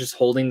and he's just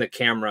holding the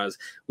cameras.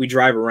 We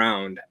drive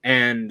around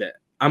and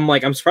I'm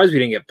like, I'm surprised we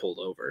didn't get pulled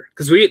over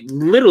because we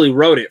literally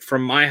rode it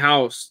from my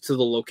house to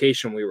the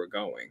location we were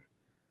going.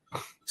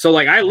 So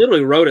like, I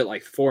literally rode it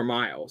like 4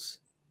 miles,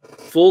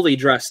 fully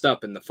dressed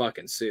up in the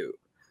fucking suit.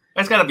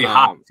 It's gotta be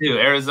hot too,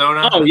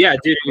 Arizona. Oh yeah,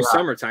 dude, it was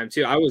summertime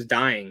too. I was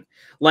dying.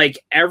 Like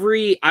I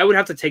would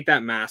have to take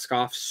that mask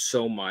off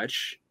so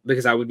much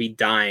because I would be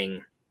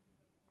dying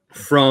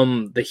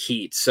from the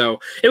heat. So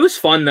it was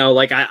fun though.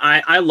 Like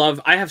I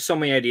have so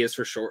many ideas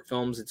for short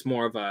films. It's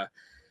more of a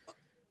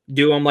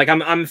I'm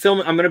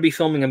gonna be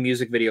filming a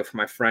music video for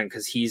my friend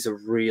because he's a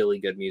really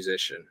good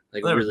musician,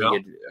 like really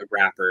good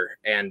rapper.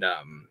 And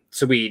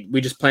so we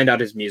just planned out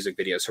his music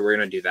video, so we're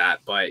gonna do that.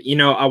 But you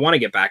know, I want to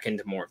get back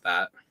into more of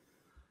that.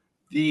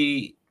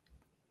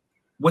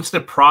 What's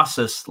the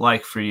process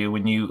like for you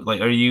when you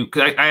like? Are you?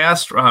 Cause I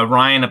asked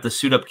Ryan of the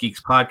Suit Up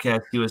Geeks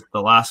podcast. He was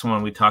the last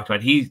one we talked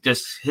about.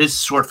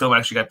 His short film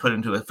actually got put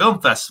into a film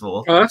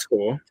festival. Oh, that's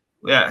cool.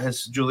 Yeah,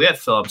 his Juliet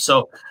film.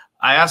 So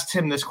I asked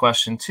him this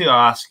question too.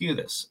 I'll ask you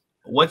this: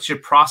 what's your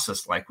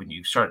process like when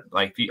you start?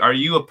 Like, are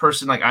you a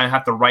person like I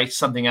have to write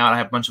something out? I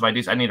have a bunch of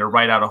ideas. I need to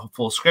write out a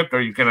full script, or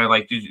are you gonna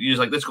like you just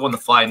like let's go on the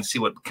fly and see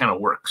what kind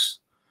of works?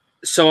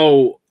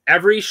 So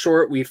every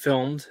short we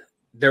filmed,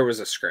 there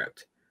was a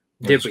script.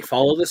 Did we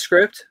follow the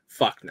script?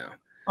 Fuck no.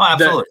 Oh,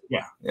 absolutely.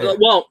 Yeah.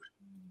 Well,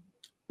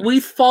 we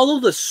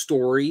follow the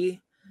story,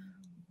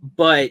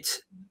 but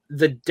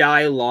the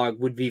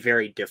dialogue would be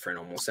very different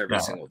almost every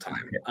single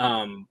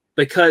time.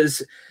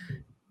 Because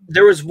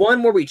there was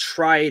one where we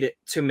tried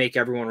to make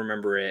everyone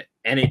remember it,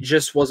 and it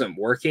just wasn't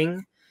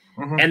working.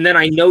 Mm-hmm. And then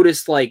I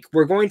noticed like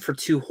we're going for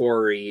too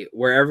horror-y,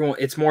 where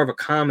it's more of a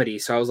comedy.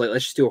 So I was like,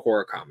 let's just do a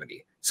horror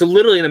comedy. So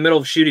literally in the middle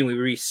of shooting,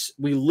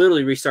 we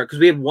literally restart because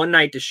we had one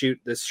night to shoot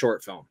this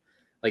short film.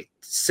 Like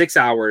 6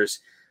 hours,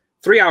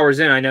 3 hours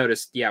in, I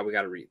noticed, yeah, we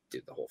got to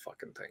redo the whole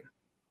fucking thing.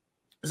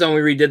 So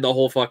we redid the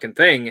whole fucking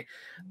thing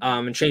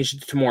and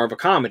changed it to more of a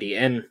comedy.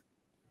 And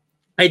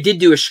I did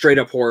do a straight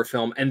up horror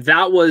film. And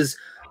that was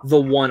the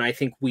one I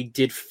think we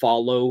did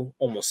follow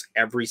almost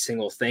every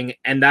single thing.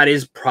 And that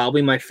is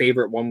probably my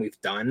favorite one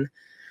we've done.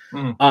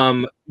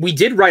 We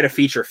did write a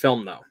feature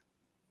film though.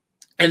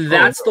 And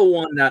that's the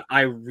one that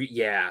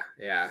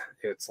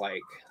it's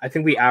like, I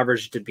think we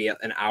averaged to be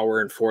at 1 hour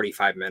and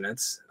 45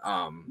 minutes.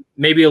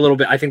 Maybe a little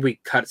bit. I think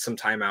we cut some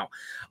time out,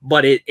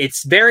 but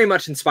it's very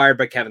much inspired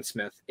by Kevin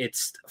Smith.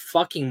 It's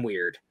fucking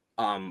weird.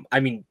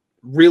 I mean,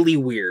 really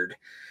weird.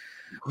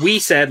 We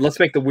said, let's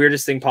make the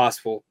weirdest thing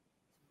possible.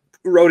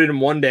 Wrote it in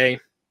one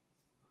day.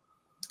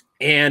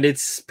 And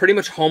it's pretty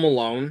much Home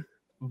Alone,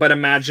 but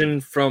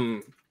imagine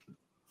from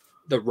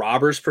the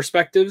robbers'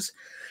 perspectives.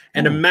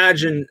 And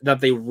imagine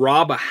that they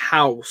rob a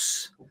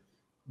house,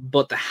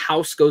 but the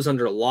house goes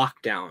under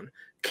lockdown,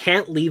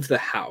 can't leave the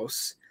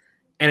house,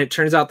 and it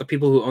turns out the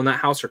people who own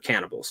that house are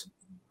cannibals.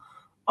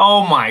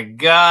 Oh my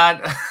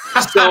God.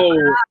 So,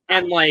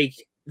 and like,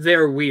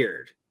 they're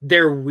weird.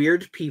 They're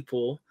weird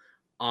people.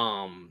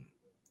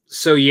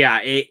 So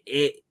yeah,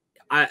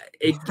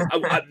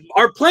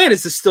 our plan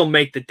is to still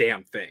make the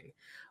damn thing.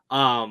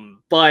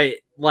 But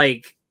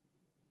like,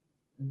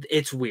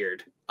 it's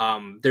weird.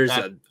 There's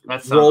a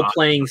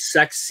role-playing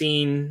sex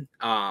scene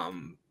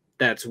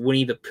that's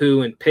Winnie the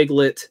Pooh and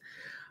Piglet.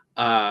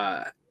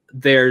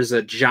 There's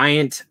a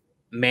giant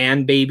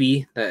man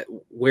baby that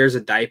wears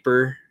a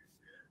diaper.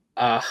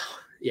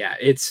 Yeah,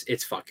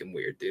 it's fucking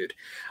weird, dude.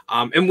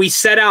 And we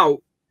set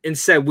out and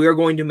said we're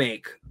going to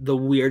make the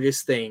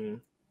weirdest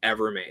thing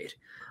ever made.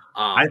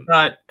 I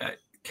thought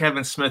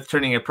Kevin Smith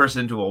turning a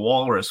person into a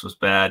walrus was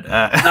bad.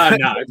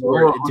 No, it's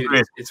worse,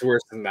 dude, it's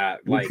worse than that.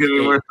 Like,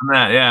 worse than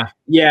that, yeah.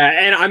 Yeah,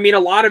 and I mean, a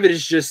lot of it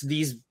is just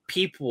these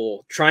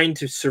people trying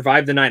to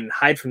survive the night and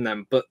hide from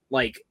them, but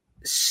like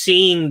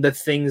seeing the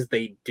things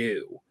they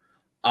do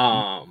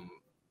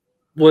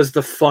was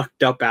the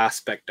fucked up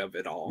aspect of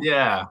it all.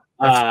 Yeah,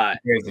 that's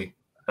crazy.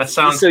 That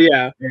sounds so,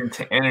 yeah,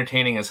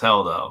 entertaining as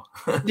hell, though.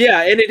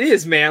 Yeah, and it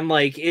is, man.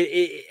 Like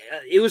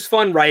it was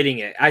fun writing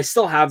it. I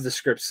still have the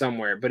script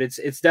somewhere, but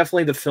it's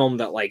definitely the film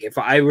that, like, if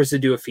I was to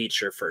do a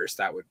feature first,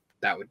 that would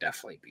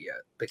definitely be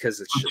it,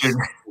 because it's just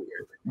weird.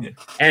 Yeah.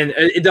 And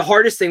the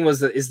hardest thing is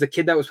the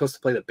kid that was supposed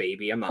to play the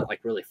baby. I'm not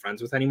like really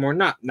friends with anymore.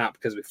 Not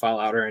because we fall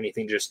out or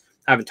anything. Just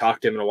haven't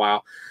talked to him in a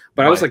while.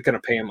 But right. I was like gonna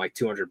pay him like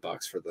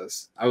 $200 for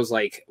this. I was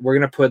like, we're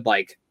gonna put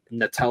like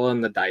Nutella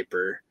in the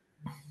diaper,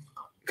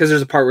 because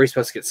there's a part where he's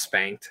supposed to get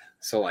spanked.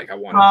 So like I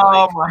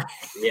wanted,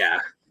 yeah.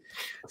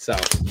 So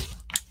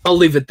I'll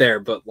leave it there.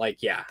 But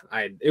like, yeah,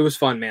 it was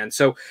fun, man.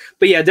 So,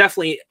 but yeah,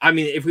 definitely. I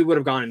mean, if we would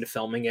have gone into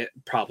filming it,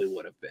 probably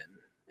would have been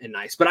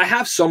nice. But I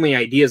have so many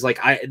ideas. Like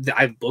I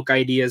have book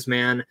ideas,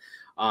 man.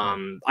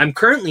 I'm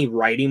currently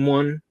writing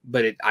one,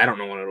 but I don't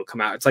know when it'll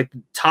come out. It's like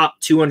the top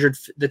 200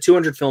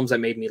 films that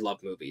made me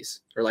love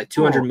movies, or like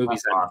 200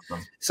 movies,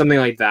 awesome. Something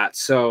like that.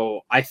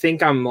 So I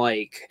think I'm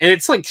like, and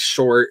it's like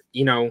short,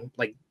 you know,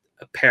 like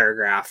a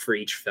paragraph for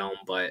each film,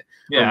 but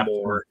or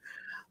more.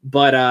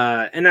 But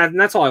and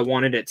that's all I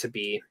wanted it to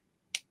be.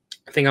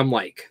 I think I'm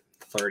like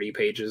 30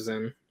 pages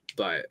in.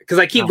 But because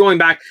I keep going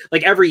back,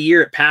 like every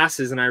year it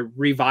passes and I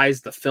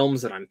revise the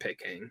films that I'm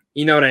picking.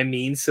 You know what I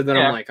mean? So then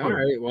I'm like, all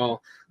right,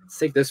 well, let's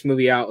take this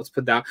movie out. Let's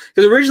put that.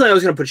 Because originally I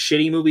was going to put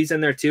shitty movies in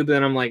there too, but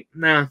then I'm like,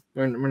 nah,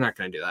 we're not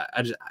going to do that.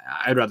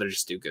 I'd rather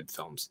just do good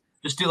films.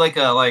 Just do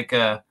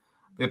the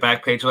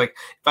back page. Like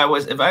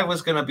if I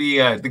was going to be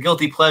the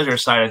guilty pleasure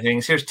side of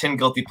things, here's 10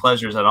 guilty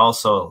pleasures that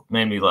also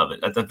made me love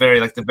it at the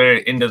very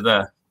end of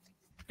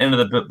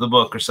the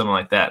book or something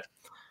like that.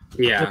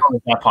 Yeah,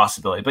 that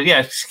possibility, but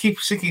yeah, just keep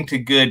sticking to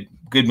good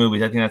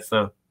movies. I think that's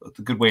the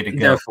good way to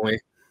go.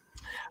 Definitely.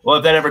 Well,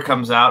 if that ever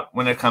comes out,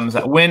 when it comes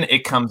out,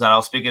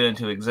 I'll speak it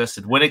into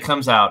existence. When it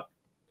comes out,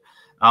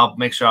 I'll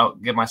make sure I'll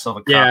get myself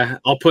a copy. Yeah,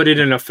 I'll put it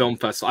in a film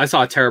festival. I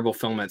saw a terrible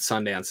film at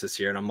Sundance this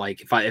year, and I'm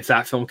like, if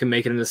that film can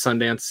make it into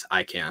Sundance,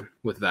 I can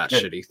with that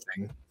shitty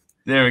thing.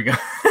 There we go.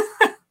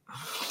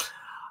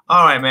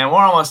 All right, man. We're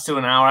almost to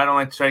an hour. I don't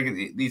like to try to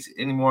get these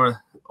any more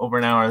over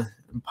an hour.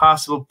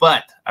 Impossible,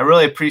 but I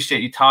really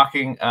appreciate you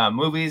talking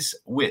movies,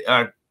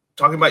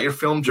 talking about your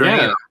film journey.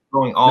 Yeah.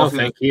 Going all through.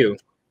 Thank you.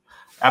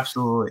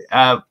 Absolutely.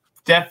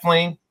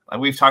 Definitely.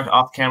 We've talked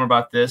off camera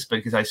about this, but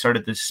because I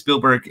started the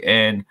Spielberg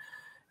and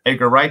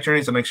Edgar Wright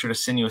journeys, I'll make sure to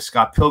send you a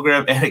Scott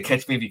Pilgrim and a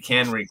Catch Me If You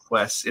Can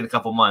request in a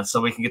couple months,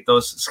 so we can get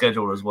those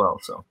scheduled as well.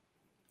 So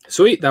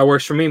sweet, that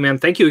works for me, man.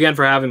 Thank you again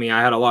for having me. I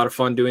had a lot of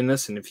fun doing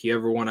this, and if you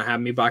ever want to have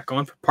me back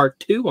on for part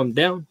 2, I'm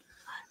down.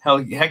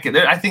 Heck,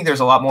 I think there's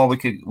a lot more we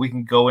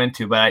can go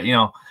into, but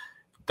don't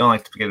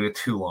like to get it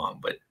too long,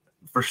 but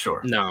for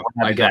sure. No,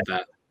 I get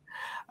that.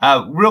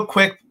 Real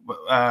quick,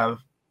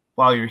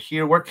 while you're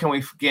here, where can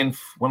we again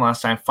one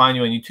last time find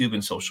you on YouTube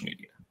and social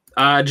media?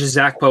 Just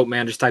Zach Pope,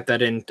 man. Just type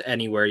that in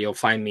anywhere. You'll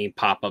find me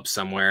pop up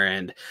somewhere,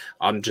 and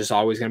I'm just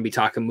always going to be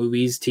talking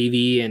movies,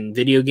 TV, and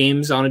video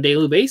games on a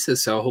daily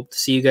basis. So I hope to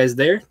see you guys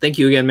there. Thank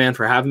you again, man,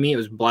 for having me. It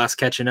was a blast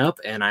catching up,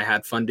 and I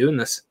had fun doing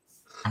this.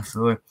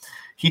 Absolutely.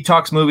 He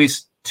talks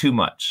movies too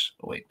much.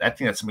 Wait, I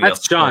think that's somebody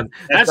else. John.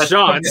 That's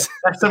John's.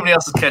 That's somebody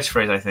else's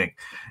catchphrase, I think.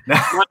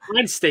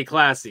 Mine stay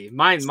classy.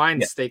 Mine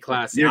stay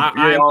classy.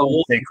 I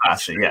always stay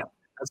classy. Yeah,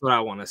 that's what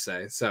I want to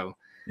say. So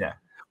yeah,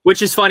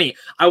 which is funny.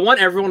 I want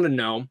everyone to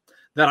know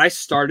that I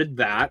started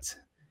that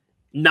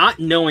not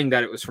knowing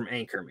that it was from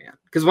Anchorman,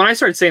 because when I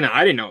started saying that,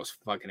 I didn't know it was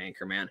fucking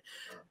Anchorman.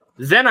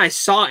 Then I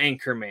saw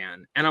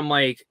Anchorman, and I'm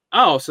like,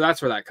 oh, so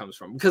that's where that comes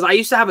from. Because I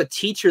used to have a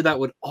teacher that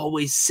would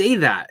always say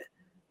that.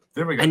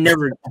 There we go. I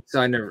never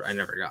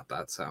got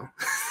that. So,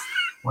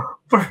 well,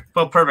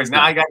 perfect.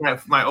 Now I got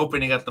my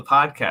opening up the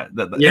podcast.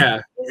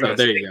 So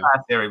there you go,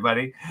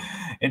 everybody.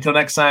 Until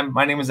next time,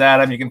 my name is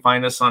Adam. You can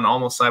find us on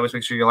Almost Sideways.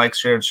 Make sure you like,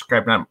 share, and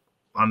subscribe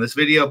on this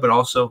video, but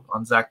also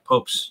on Zach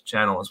Pope's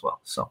channel as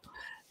well. So,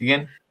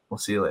 again, we'll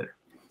see you later.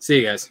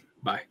 See you guys.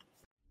 Bye.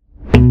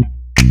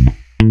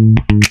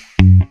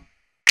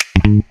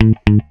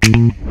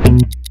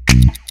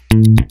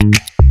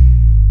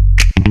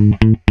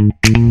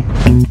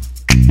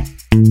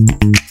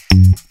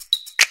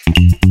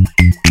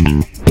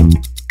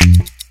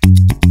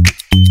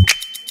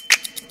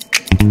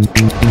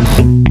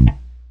 Thank you.